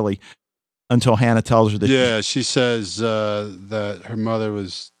momentarily until Hannah tells her that. Yeah, she says that her mother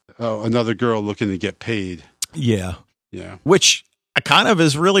was another girl looking to get paid. Yeah, yeah, which kind of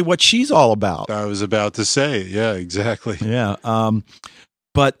is really what she's all about. I was about to say, yeah, exactly. Yeah,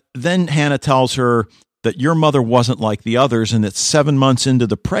 but then Hannah tells her that your mother wasn't like the others, and that 7 months into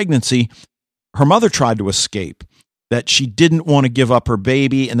the pregnancy, her mother tried to escape, that she didn't want to give up her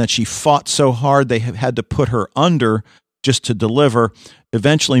baby, and that she fought so hard they had to put her under just to deliver,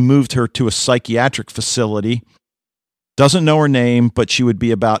 eventually moved her to a psychiatric facility. Doesn't know her name, but she would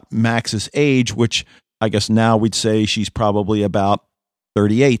be about Max's age, which I guess now we'd say she's probably about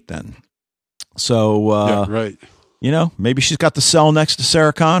 38 then. So, yeah, right. Maybe she's got the cell next to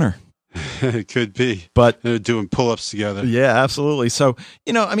Sarah Connor. It could be. But they're doing pull-ups together. Yeah, absolutely. So,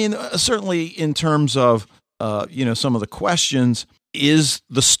 I mean, certainly in terms of, some of the questions, is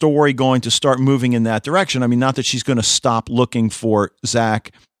the story going to start moving in that direction? I mean, not that she's going to stop looking for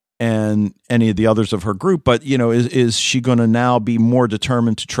Zach and any of the others of her group, but, is she going to now be more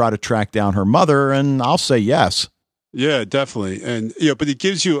determined to try to track down her mother? And I'll say yes. Yeah, definitely. And, but it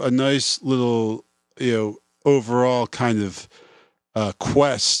gives you a nice little, overall kind of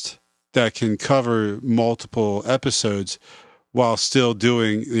quest that can cover multiple episodes while still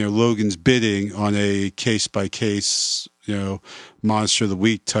doing, Logan's bidding on a case-by-case, monster of the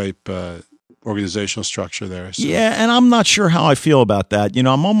week type organizational structure there. So. Yeah, and I'm not sure how I feel about that.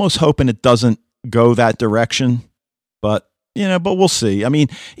 I'm almost hoping it doesn't go that direction, but we'll see. I mean,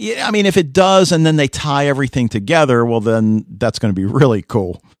 if it does and then they tie everything together, well, then that's going to be really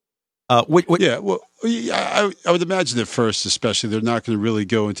cool. Yeah, well, I would imagine at first, especially, they're not going to really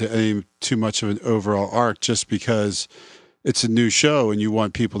go into any too much of an overall arc, just because it's a new show and you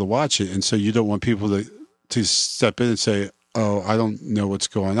want people to watch it, and so you don't want people to step in and say, "Oh, I don't know what's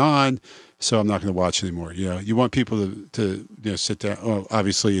going on, so I'm not going to watch anymore." You want people to sit down. Well,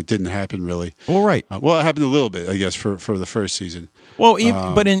 obviously, it didn't happen really. Well, right. Well, it happened a little bit, I guess, for the first season. Well,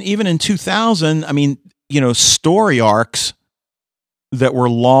 but even in 2000, I mean, story arcs that were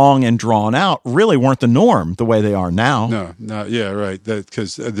long and drawn out really weren't the norm the way they are now. No, yeah, right.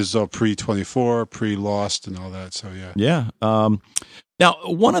 Because this is all pre-24, pre-Lost, and all that. So yeah. Now,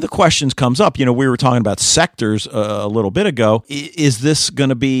 one of the questions comes up. We were talking about sectors a little bit ago. Is this going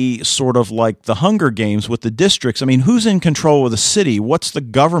to be sort of like the Hunger Games with the districts? I mean, who's in control of the city? What's the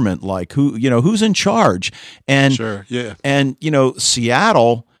government like? Who's in charge? And sure, yeah. And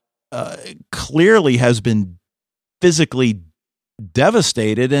Seattle clearly has been physically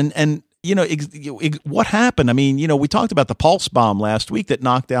devastated, and what happened? I mean, we talked about the pulse bomb last week that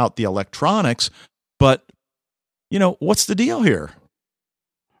knocked out the electronics, but what's the deal here?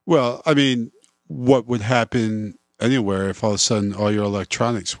 Well, I mean, what would happen anywhere if all of a sudden all your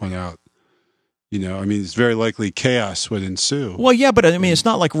electronics went out? I mean, it's very likely chaos would ensue. Well, yeah, but I mean, it's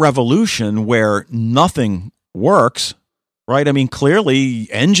not like Revolution where nothing works, right? I mean, clearly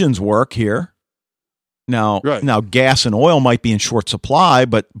engines work here. Now, gas and oil might be in short supply,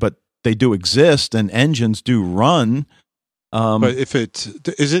 but they do exist and engines do run. But if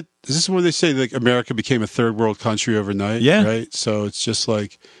is this where they say like America became a third world country overnight? Yeah. Right. So it's just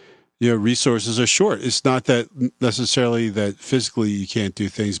like, resources are short. It's not that necessarily that physically you can't do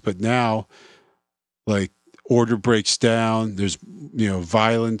things, but now like order breaks down. There's,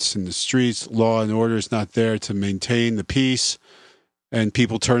 violence in the streets, law and order is not there to maintain the peace, and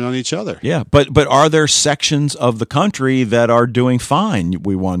people turn on each other. Yeah. But are there sections of the country that are doing fine?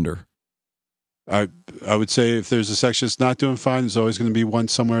 We wonder. I would say if there's a section that's not doing fine, there's always going to be one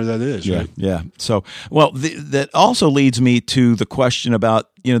somewhere that is. Yeah, right? Yeah. So, well, that also leads me to the question about,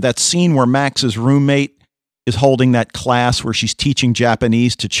 that scene where Max's roommate is holding that class where she's teaching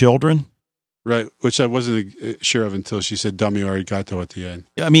Japanese to children. Right, which I wasn't sure of until she said "dummy arigato" at the end.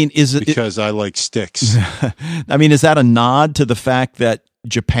 I mean, is it because I like sticks? I mean, is that a nod to the fact that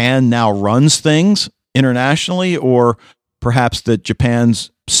Japan now runs things internationally, or perhaps that Japan's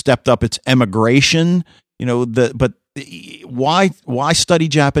stepped up its emigration? But why study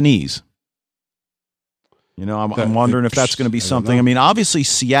Japanese? I'm wondering if that's going to be something. I mean, obviously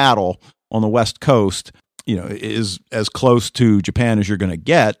Seattle on the West Coast, is as close to Japan as you're going to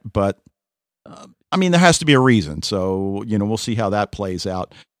get, but I mean, there has to be a reason. So, we'll see how that plays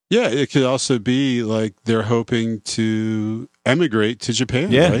out. Yeah, it could also be like they're hoping to emigrate to Japan.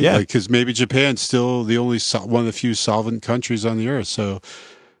 Yeah, right? yeah. Because maybe Japan's still the only one of the few solvent countries on the earth. So,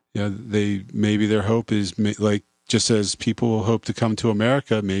 maybe their hope is like just as people hope to come to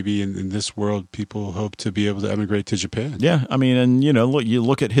America, maybe in this world, people hope to be able to emigrate to Japan. Yeah, I mean, and you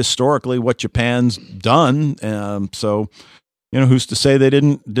look at historically what Japan's done. So. Who's to say they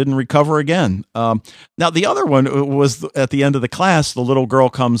didn't recover again? Now, the other one was at the end of the class, the little girl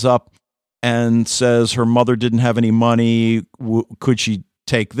comes up and says her mother didn't have any money. Could she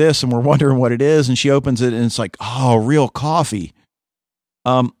take this? And we're wondering what it is. And she opens it and it's like, oh, real coffee.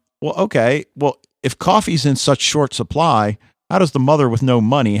 Well, okay. Well, if coffee's in such short supply, how does the mother with no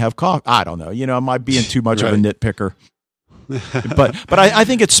money have coffee? I don't know. Am I being too much of a nitpicker? But I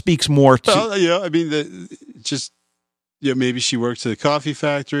think it speaks more to. Well, I mean, maybe she works at a coffee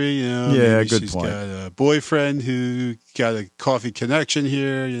factory. Yeah, good she's point. Got a boyfriend who got a coffee connection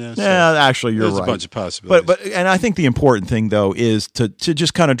here. So actually, you're right. There's a bunch of possibilities. But and I think the important thing though is to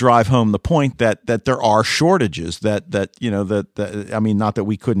just kind of drive home the point that there are shortages. That I mean, not that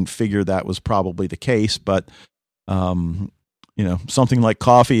we couldn't figure that was probably the case, but something like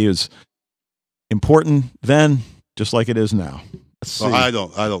coffee is important then, just like it is now. Well, I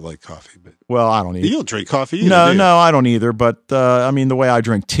don't like coffee, but I don't either. You don't drink coffee either, No, I don't either. But I mean, the way I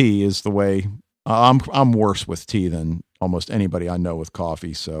drink tea is the way I'm worse with tea than almost anybody I know with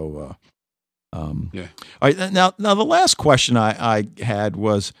coffee. So, yeah. All right, now the last question I had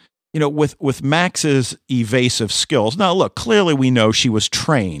was, with Max's evasive skills. Now, look, clearly we know she was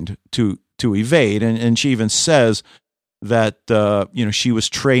trained to evade, and she even says that she was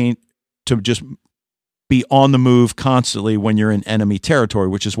trained to just be on the move constantly when you're in enemy territory,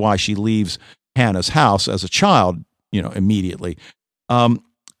 which is why she leaves Hannah's house as a child, immediately. I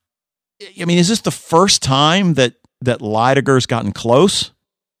mean, is this the first time that Leidiger's gotten close,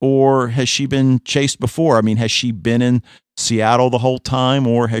 or has she been chased before? I mean, has she been in Seattle the whole time,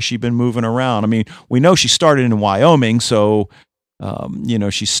 or has she been moving around? I mean, we know she started in Wyoming, so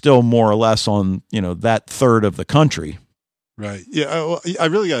she's still more or less on, that third of the country. Right. Yeah. I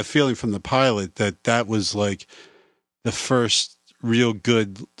really got a feeling from the pilot that was like the first real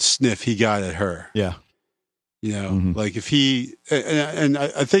good sniff he got at her. Yeah. Like if he, and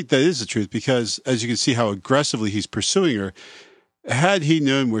I think that is the truth, because as you can see how aggressively he's pursuing her, had he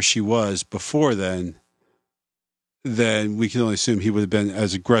known where she was before then we can only assume he would have been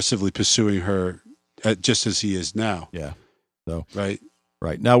as aggressively pursuing her just as he is now. Yeah. So, right.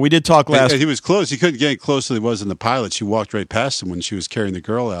 Now, we did talk last. And he was close. He couldn't get closer than he was in the pilot. She walked right past him when she was carrying the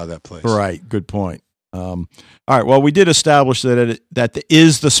girl out of that place. Right. Good point. All right. Well, we did establish that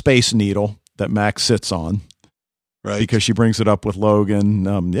is the Space Needle that Max sits on. Right. Because she brings it up with Logan.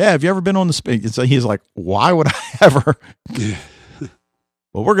 Have you ever been on the space? So he's like, why would I ever? Yeah.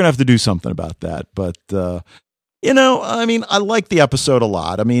 Well, we're going to have to do something about that. But, I like the episode a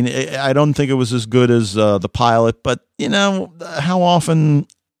lot. I mean, I don't think it was as good as the pilot, but, how often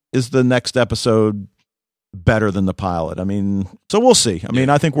is the next episode better than the pilot? I mean, so we'll see. I mean,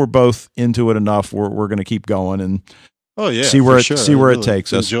 I think we're both into it enough. We're going to keep going and see where it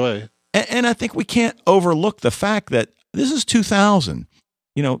takes us. Enjoy. And I think we can't overlook the fact that this is 2000.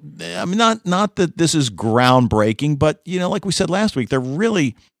 I mean, not that this is groundbreaking, but, like we said last week, there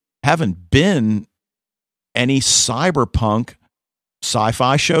really haven't been any cyberpunk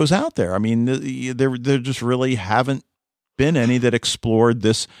sci-fi shows out there. I mean, there just really haven't been any that explored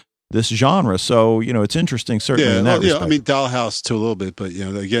this genre. So, it's interesting, certainly in that respect. I mean, Dollhouse to a little bit, but,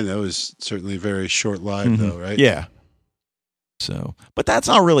 again, that was certainly very short-lived, though, right? Yeah. So, but that's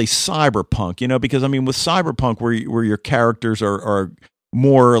not really cyberpunk, because I mean, with cyberpunk, where your characters are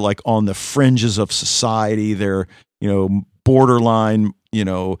more like on the fringes of society, they're borderline.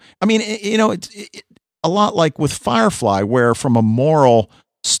 I mean, it's a lot like with Firefly, where from a moral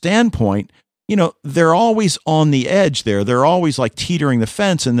standpoint, they're always on the edge. They're always like teetering the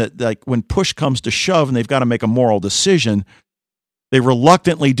fence, and that like when push comes to shove, and they've got to make a moral decision, they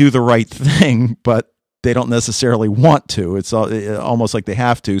reluctantly do the right thing, but they don't necessarily want to. It's almost like they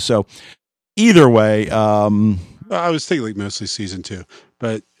have to. So either way, I was thinking like mostly season 2,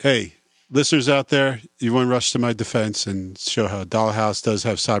 but hey, listeners out there, you want to rush to my defense and show how Dollhouse does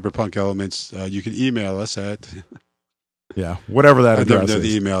have cyberpunk elements. You can email us at whatever that address is. I never know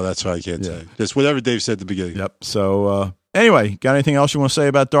the email. That's why I can't say. Just whatever Dave said at the beginning. Yep. So anyway, got anything else you want to say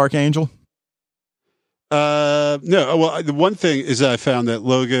about Dark Angel? No. Well, the one thing is that I found that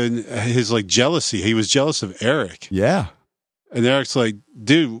Logan, his like jealousy, he was jealous of Eric. Yeah. And Eric's like,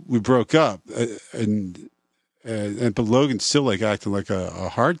 dude, we broke up. But Logan's still like acting like a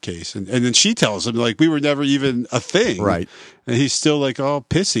hard case. And then she tells him like, we were never even a thing. Right. And he's still like all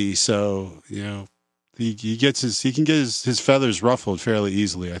pissy. So, he can get his feathers ruffled fairly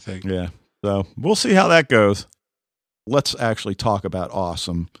easily, I think. Yeah. So we'll see how that goes. Let's actually talk about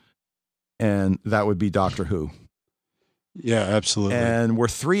Awesome. And that would be Doctor Who. Yeah, absolutely. And we're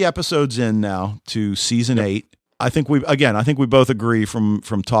 3 episodes in now to season 8. I think we both agree from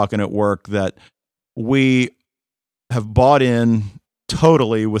talking at work that we have bought in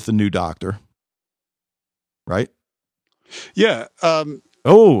totally with the new Doctor. Right? Yeah.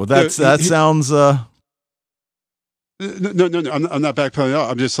 That sounds. No. I'm not backpedaling at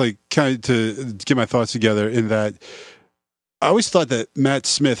all. I'm just like kind of to get my thoughts together in that. I always thought that Matt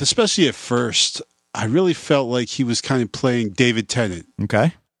Smith, especially at first, I really felt like he was kind of playing David Tennant.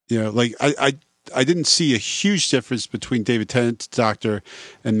 Okay. Like I didn't see a huge difference between David Tennant's Doctor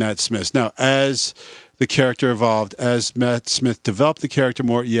and Matt Smith's. Now, as the character evolved, as Matt Smith developed the character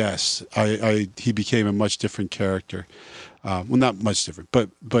more, yes, he became a much different character. Well, not much different,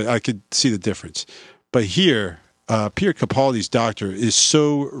 but I could see the difference. But here, Peter Capaldi's Doctor is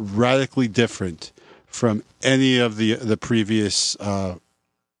so radically different from any of the previous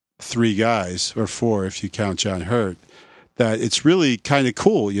 3 guys, or 4 if you count John Hurt, that it's really kind of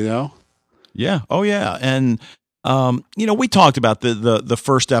cool, Yeah. Oh, yeah. And we talked about the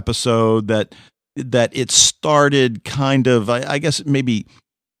first episode that it started kind of, I guess maybe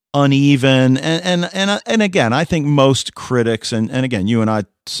uneven, and again, I think most critics, and again, you and I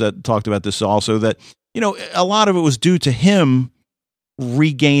talked about this also, that a lot of it was due to him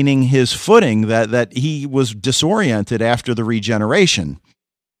regaining his footing, that he was disoriented after the regeneration.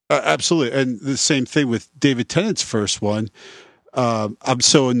 Absolutely. And the same thing with David Tennant's first one. I'm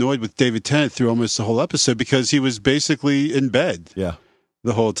so annoyed with David Tennant through almost the whole episode because he was basically in bed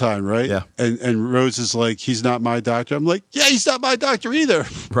the whole time, right? Yeah. And Rose is like, he's not my doctor. I'm like, yeah, he's not my doctor either.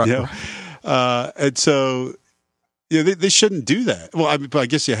 Right. And so, they shouldn't do that. Well, I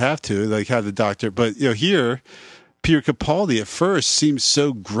guess you have to, like, have the doctor. But, here, Peter Capaldi at first seems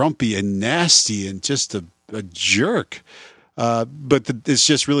so grumpy and nasty and just a jerk. But it's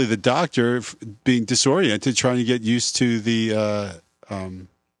just really the doctor being disoriented, trying to get used to the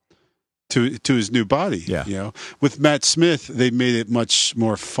to his new body. Yeah. You know, with Matt Smith, they made it much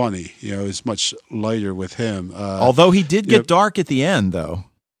more funny. You know, it's much lighter with him. Although he did get dark at the end, though.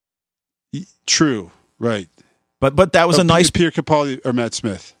 True. Right. But that was a nice Pierre Capaldi or Matt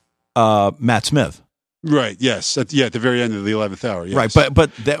Smith. Matt Smith. Right. Yes. At the very end of the 11th hour. Yes. Right.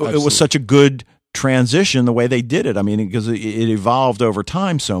 But it was such a good transition the way they did it. I mean, because it evolved over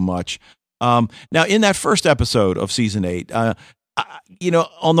time so much. Now, in that first episode of season 8, on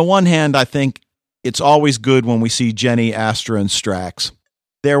the one hand, I think it's always good when we see Jenny, Astra, and Strax.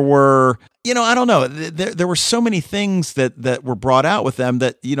 There were, I don't know, there were so many things that were brought out with them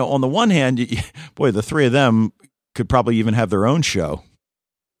that, on the one hand, boy, the three of them could probably even have their own show.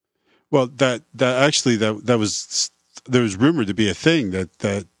 Well, that was, there was rumored to be a thing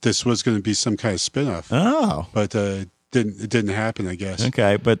that this was going to be some kind of spinoff. Oh, but it didn't happen, I guess.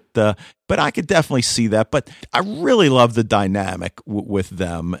 Okay, but I could definitely see that. But I really love the dynamic with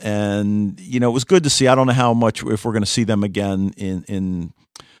them, and it was good to see. I don't know how much if we're going to see them again in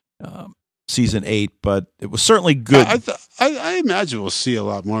season 8, but it was certainly good. I imagine we'll see a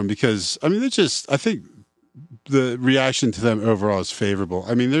lot more because I think the reaction to them overall is favorable.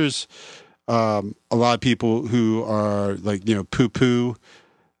 I mean, there's a lot of people who are like, poo-poo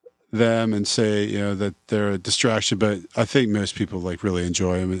them and say, that they're a distraction, but I think most people like really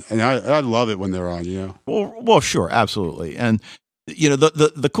enjoy them. And I love it when they're on, Well, sure. Absolutely. And,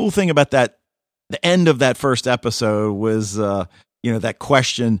 the cool thing about that, the end of that first episode was, that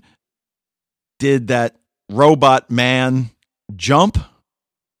question, did that robot man jump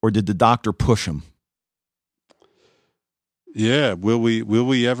or did the doctor push him? Yeah, will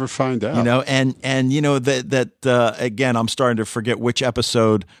we ever find out? And that again, I'm starting to forget which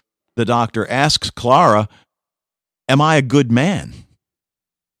episode the doctor asks Clara, "Am I a good man?"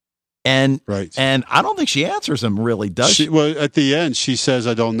 And right, and I don't think she answers him really, does she? Well, at the end, she says,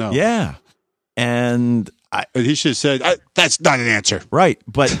 "I don't know." Yeah, and he should have said, "That's not an answer." Right,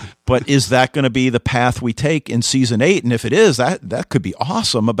 but is that going to be the path we take in season 8? And if it is, that could be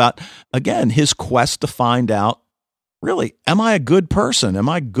awesome. About again his quest to find out. Really, am I a good person? Am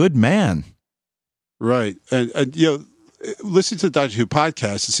I a good man? Right. And listening to the Doctor Who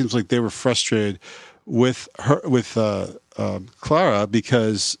podcast, it seems like they were frustrated with Clara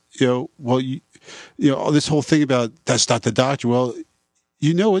because, this whole thing about that's not the Doctor. Well,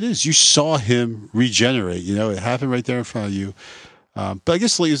 it is. You saw him regenerate. It happened right there in front of you. But I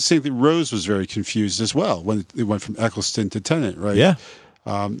guess the same thing, Rose was very confused as well when it went from Eccleston to Tennant, right? Yeah.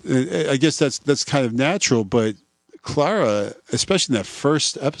 I guess that's kind of natural, but Clara, especially in that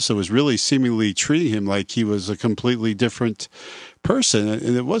first episode, was really seemingly treating him like he was a completely different person,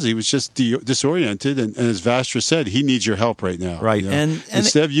 and it wasn't. He was just disoriented, and as Vastra said, he needs your help right now. Right, and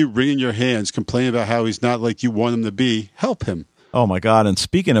instead of you wringing your hands, complaining about how he's not like you want him to be, help him. Oh my God! And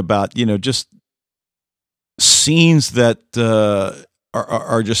speaking about just scenes that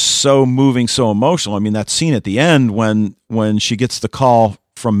are just so moving, so emotional. I mean, that scene at the end when she gets the call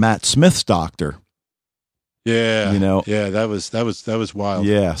from Matt Smith's doctor. Yeah, that was wild.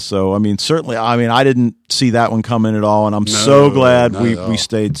 Yeah, so certainly, I didn't see that one coming at all, and I'm so glad we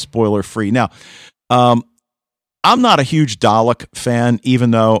stayed spoiler free. Now, I'm not a huge Dalek fan, even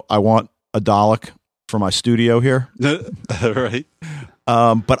though I want a Dalek for my studio here. Right.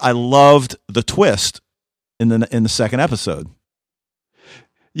 But I loved the twist in the second episode.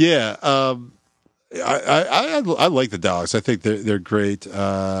 Yeah. I like the Daleks. I think they're great.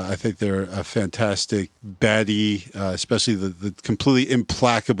 I think they're a fantastic baddie, especially the completely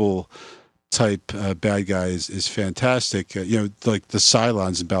implacable type bad guy is fantastic. Like the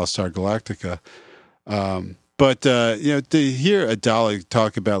Cylons in Battlestar Galactica. But to hear a Dalek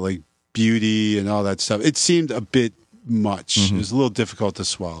talk about like beauty and all that stuff, it seemed a bit much. Mm-hmm. It was a little difficult to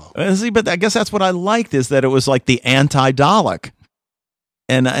swallow. See, but I guess that's what I liked is that it was like the anti-Dalek.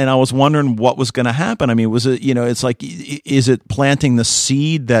 And I was wondering what was going to happen. I mean, was it, it's like, is it planting the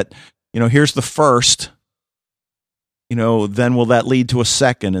seed that, here's the first, then will that lead to a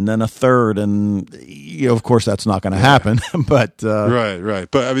second and then a third? And, of course, that's not going to happen. But Right.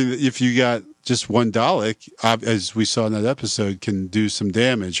 But, I mean, if you got just one Dalek, as we saw in that episode, can do some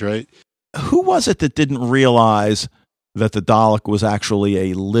damage, right? Who was it that didn't realize that the Dalek was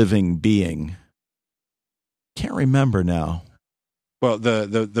actually a living being? Can't remember now. Well,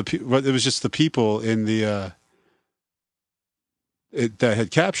 it was just the people in the that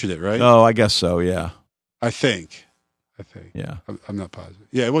had captured it, right? Oh, I guess so. Yeah, I think. Yeah, I'm not positive.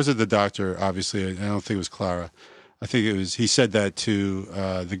 Yeah, it wasn't the doctor. Obviously, I don't think it was Clara. I think it was. He said that to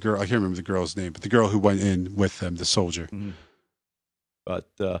the girl. I can't remember the girl's name, but the girl who went in with them, the soldier. Mm-hmm. But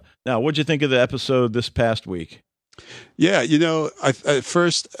now, what'd you think of the episode this past week? Yeah, at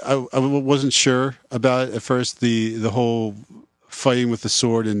first I wasn't sure about it. At first, the whole fighting with the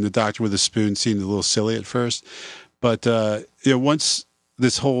sword and the doctor with a spoon seemed a little silly at first, but once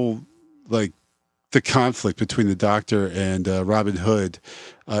this whole the conflict between the doctor and Robin Hood,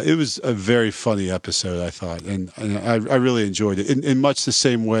 it was a very funny episode, I thought, and I really enjoyed it in much the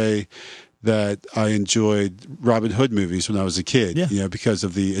same way that I enjoyed Robin Hood movies when I was a kid, because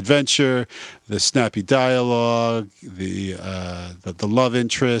of the adventure, the snappy dialogue, the love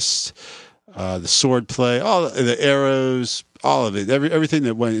interest, the sword play, all the arrows, all of it, everything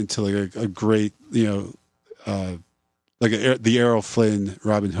that went into a great, the Errol Flynn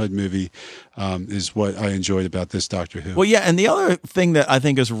Robin Hood movie is what I enjoyed about this Doctor Who. Well, yeah, and the other thing that I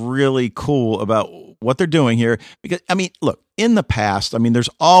think is really cool about what they're doing here, because, look, in the past, there's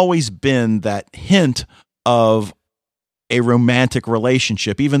always been that hint of a romantic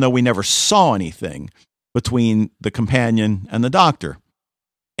relationship, even though we never saw anything between the companion and the doctor.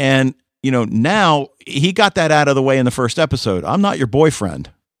 And, now he got that out of the way in the first episode. I'm not your boyfriend.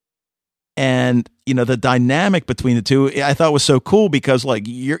 And, the dynamic between the two, I thought was so cool because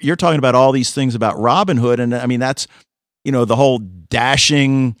you're talking about all these things about Robin Hood. And that's, the whole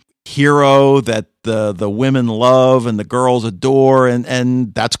dashing hero that the women love and the girls adore.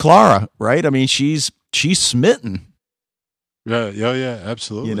 And that's Clara, right? She's smitten. Yeah,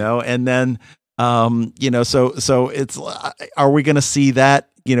 absolutely. And then, so it's, are we going to see that,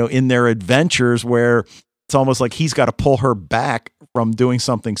 in their adventures where it's almost like he's got to pull her back from doing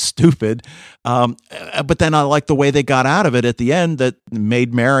something stupid. But then I like the way they got out of it at the end that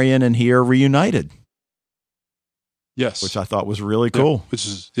made Marion and he are reunited. Yes. Which I thought was really cool.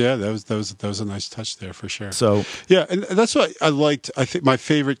 That was a nice touch there for sure. So, yeah. And that's what I liked. I think my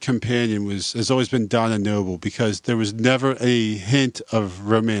favorite companion has always been Donna Noble because there was never a hint of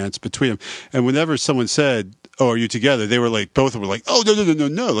romance between them. And whenever someone said, "Oh, are you together?" they were both of them were like, "Oh,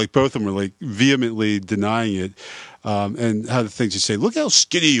 no." Both of them were vehemently denying it. And how the things you say, "Look how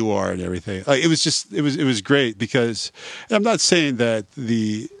skinny you are," and everything. It was great because I'm not saying that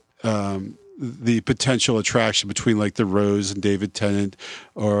the potential attraction between the Rose and David Tennant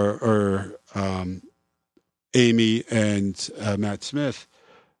or Amy and Matt Smith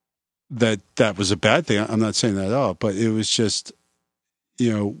that was a bad thing. I'm not saying that at all, but it was just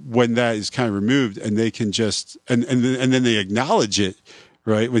when that is kind of removed and they can just and then they acknowledge it.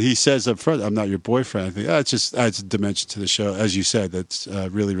 Right. When he says up front, "I'm not your boyfriend," I think it just adds a dimension to the show. As you said, that's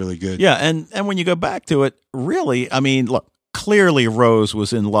really, really good. Yeah. And when you go back to it, really, look, clearly Rose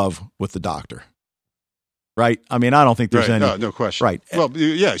was in love with the doctor. Right. I don't think there's any. No question. Right. Well,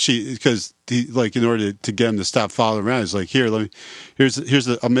 yeah, because in order to get him to stop following around, he's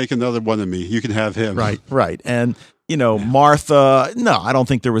I'll make another one of me. You can have him. Right. And, Martha, no, I don't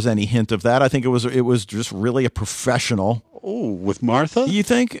think there was any hint of that. I think it was just really a professional. Oh, with Martha? You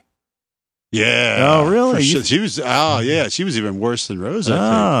think? Yeah. Oh, really? She was. Oh, yeah. She was even worse than Rose.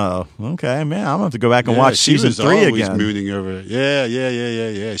 I think. Okay, man. I'm gonna have to go back and watch season 3 again. She was always mooning over it.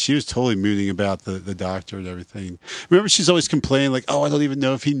 Yeah. She was totally mooning about the doctor and everything. Remember, she's always complaining "Oh, I don't even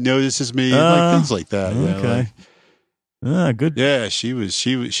know if he notices me," things like that. Okay. Good. Yeah, she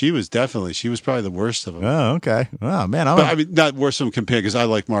was definitely. She was probably the worst of them. Oh, okay. Oh, man. Not worse of them compared because I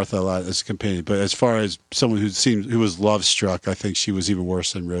like Martha a lot as a companion. But as far as someone who was love struck, I think she was even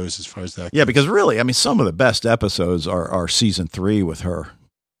worse than Rose as far as that. Yeah, because really, some of the best episodes are season 3 with her.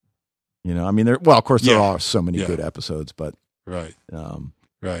 Of course, there are so many good episodes, but right.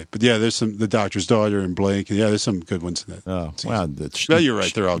 Right, but yeah, there's the Doctor's Daughter and Blake, and there's some good ones in that. Oh, wow! You're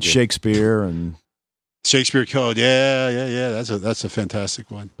right; they're all good. Shakespeare and Shakespeare Code, yeah. That's a fantastic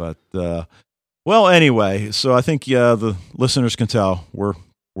one. But well, anyway, so I think the listeners can tell we're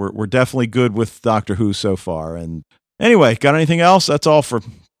definitely good with Doctor Who so far. And anyway, got anything else? That's all for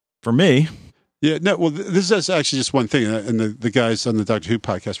me. Yeah, no. Well, this is actually just one thing, and the guys on the Doctor Who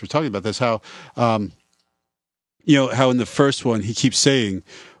podcast were talking about this. How how in the first one he keeps saying,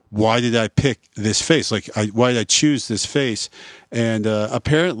 "Why did I pick this face? Why did I choose this face?" And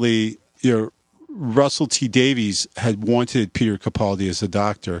apparently, Russell T Davies had wanted Peter Capaldi as the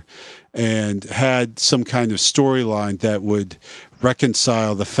Doctor and had some kind of storyline that would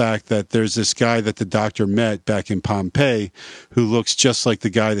reconcile the fact that there's this guy that the Doctor met back in Pompeii who looks just like the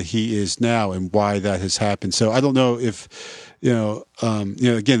guy that he is now and why that has happened. So I don't know if, again,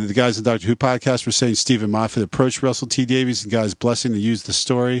 the guys in the Doctor Who podcast were saying Stephen Moffat approached Russell T Davies and got his blessing to use the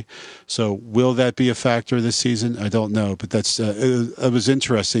story. So will that be a factor this season? I don't know, but that's it was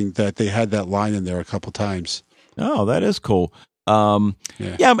interesting that they had that line in there a couple times. Oh, that is cool. Because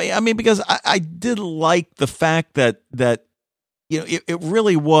I did like the fact that it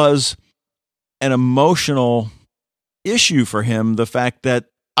really was an emotional issue for him, the fact that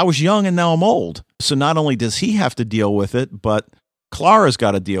I was young and now I'm old. So not only does he have to deal with it, but Clara's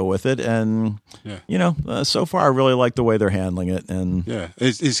got to deal with it. And, so far I really like the way they're handling it. And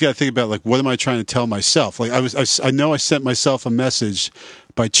he's got to think about, like, what am I trying to tell myself? Like, I know I sent myself a message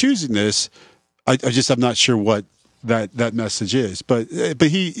by choosing this. I'm not sure what that message is, but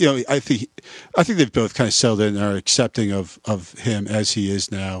he, I think they've both kind of settled in and are accepting of him as he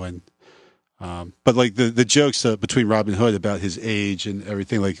is now. And, but like the jokes between Robin Hood about his age and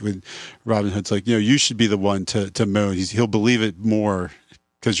everything, like when Robin Hood's like, you should be the one to moan. He'll believe it more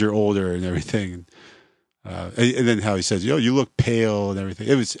because you're older and everything. And then how he says, you look pale and everything.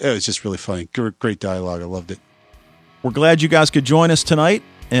 It was just really funny. Great dialogue. I loved it. We're glad you guys could join us tonight.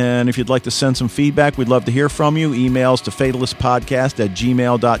 And if you'd like to send some feedback, we'd love to hear from you. Emails to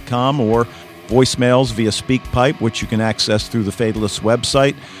fatalistpodcast@gmail.com or voicemails via SpeakPipe, which you can access through the Fatalist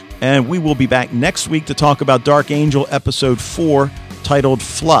website. And we will be back next week to talk about Dark Angel Episode 4, titled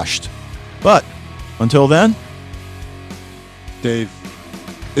Flushed. But until then, Dave,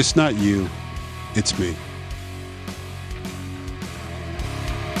 it's not you, it's me.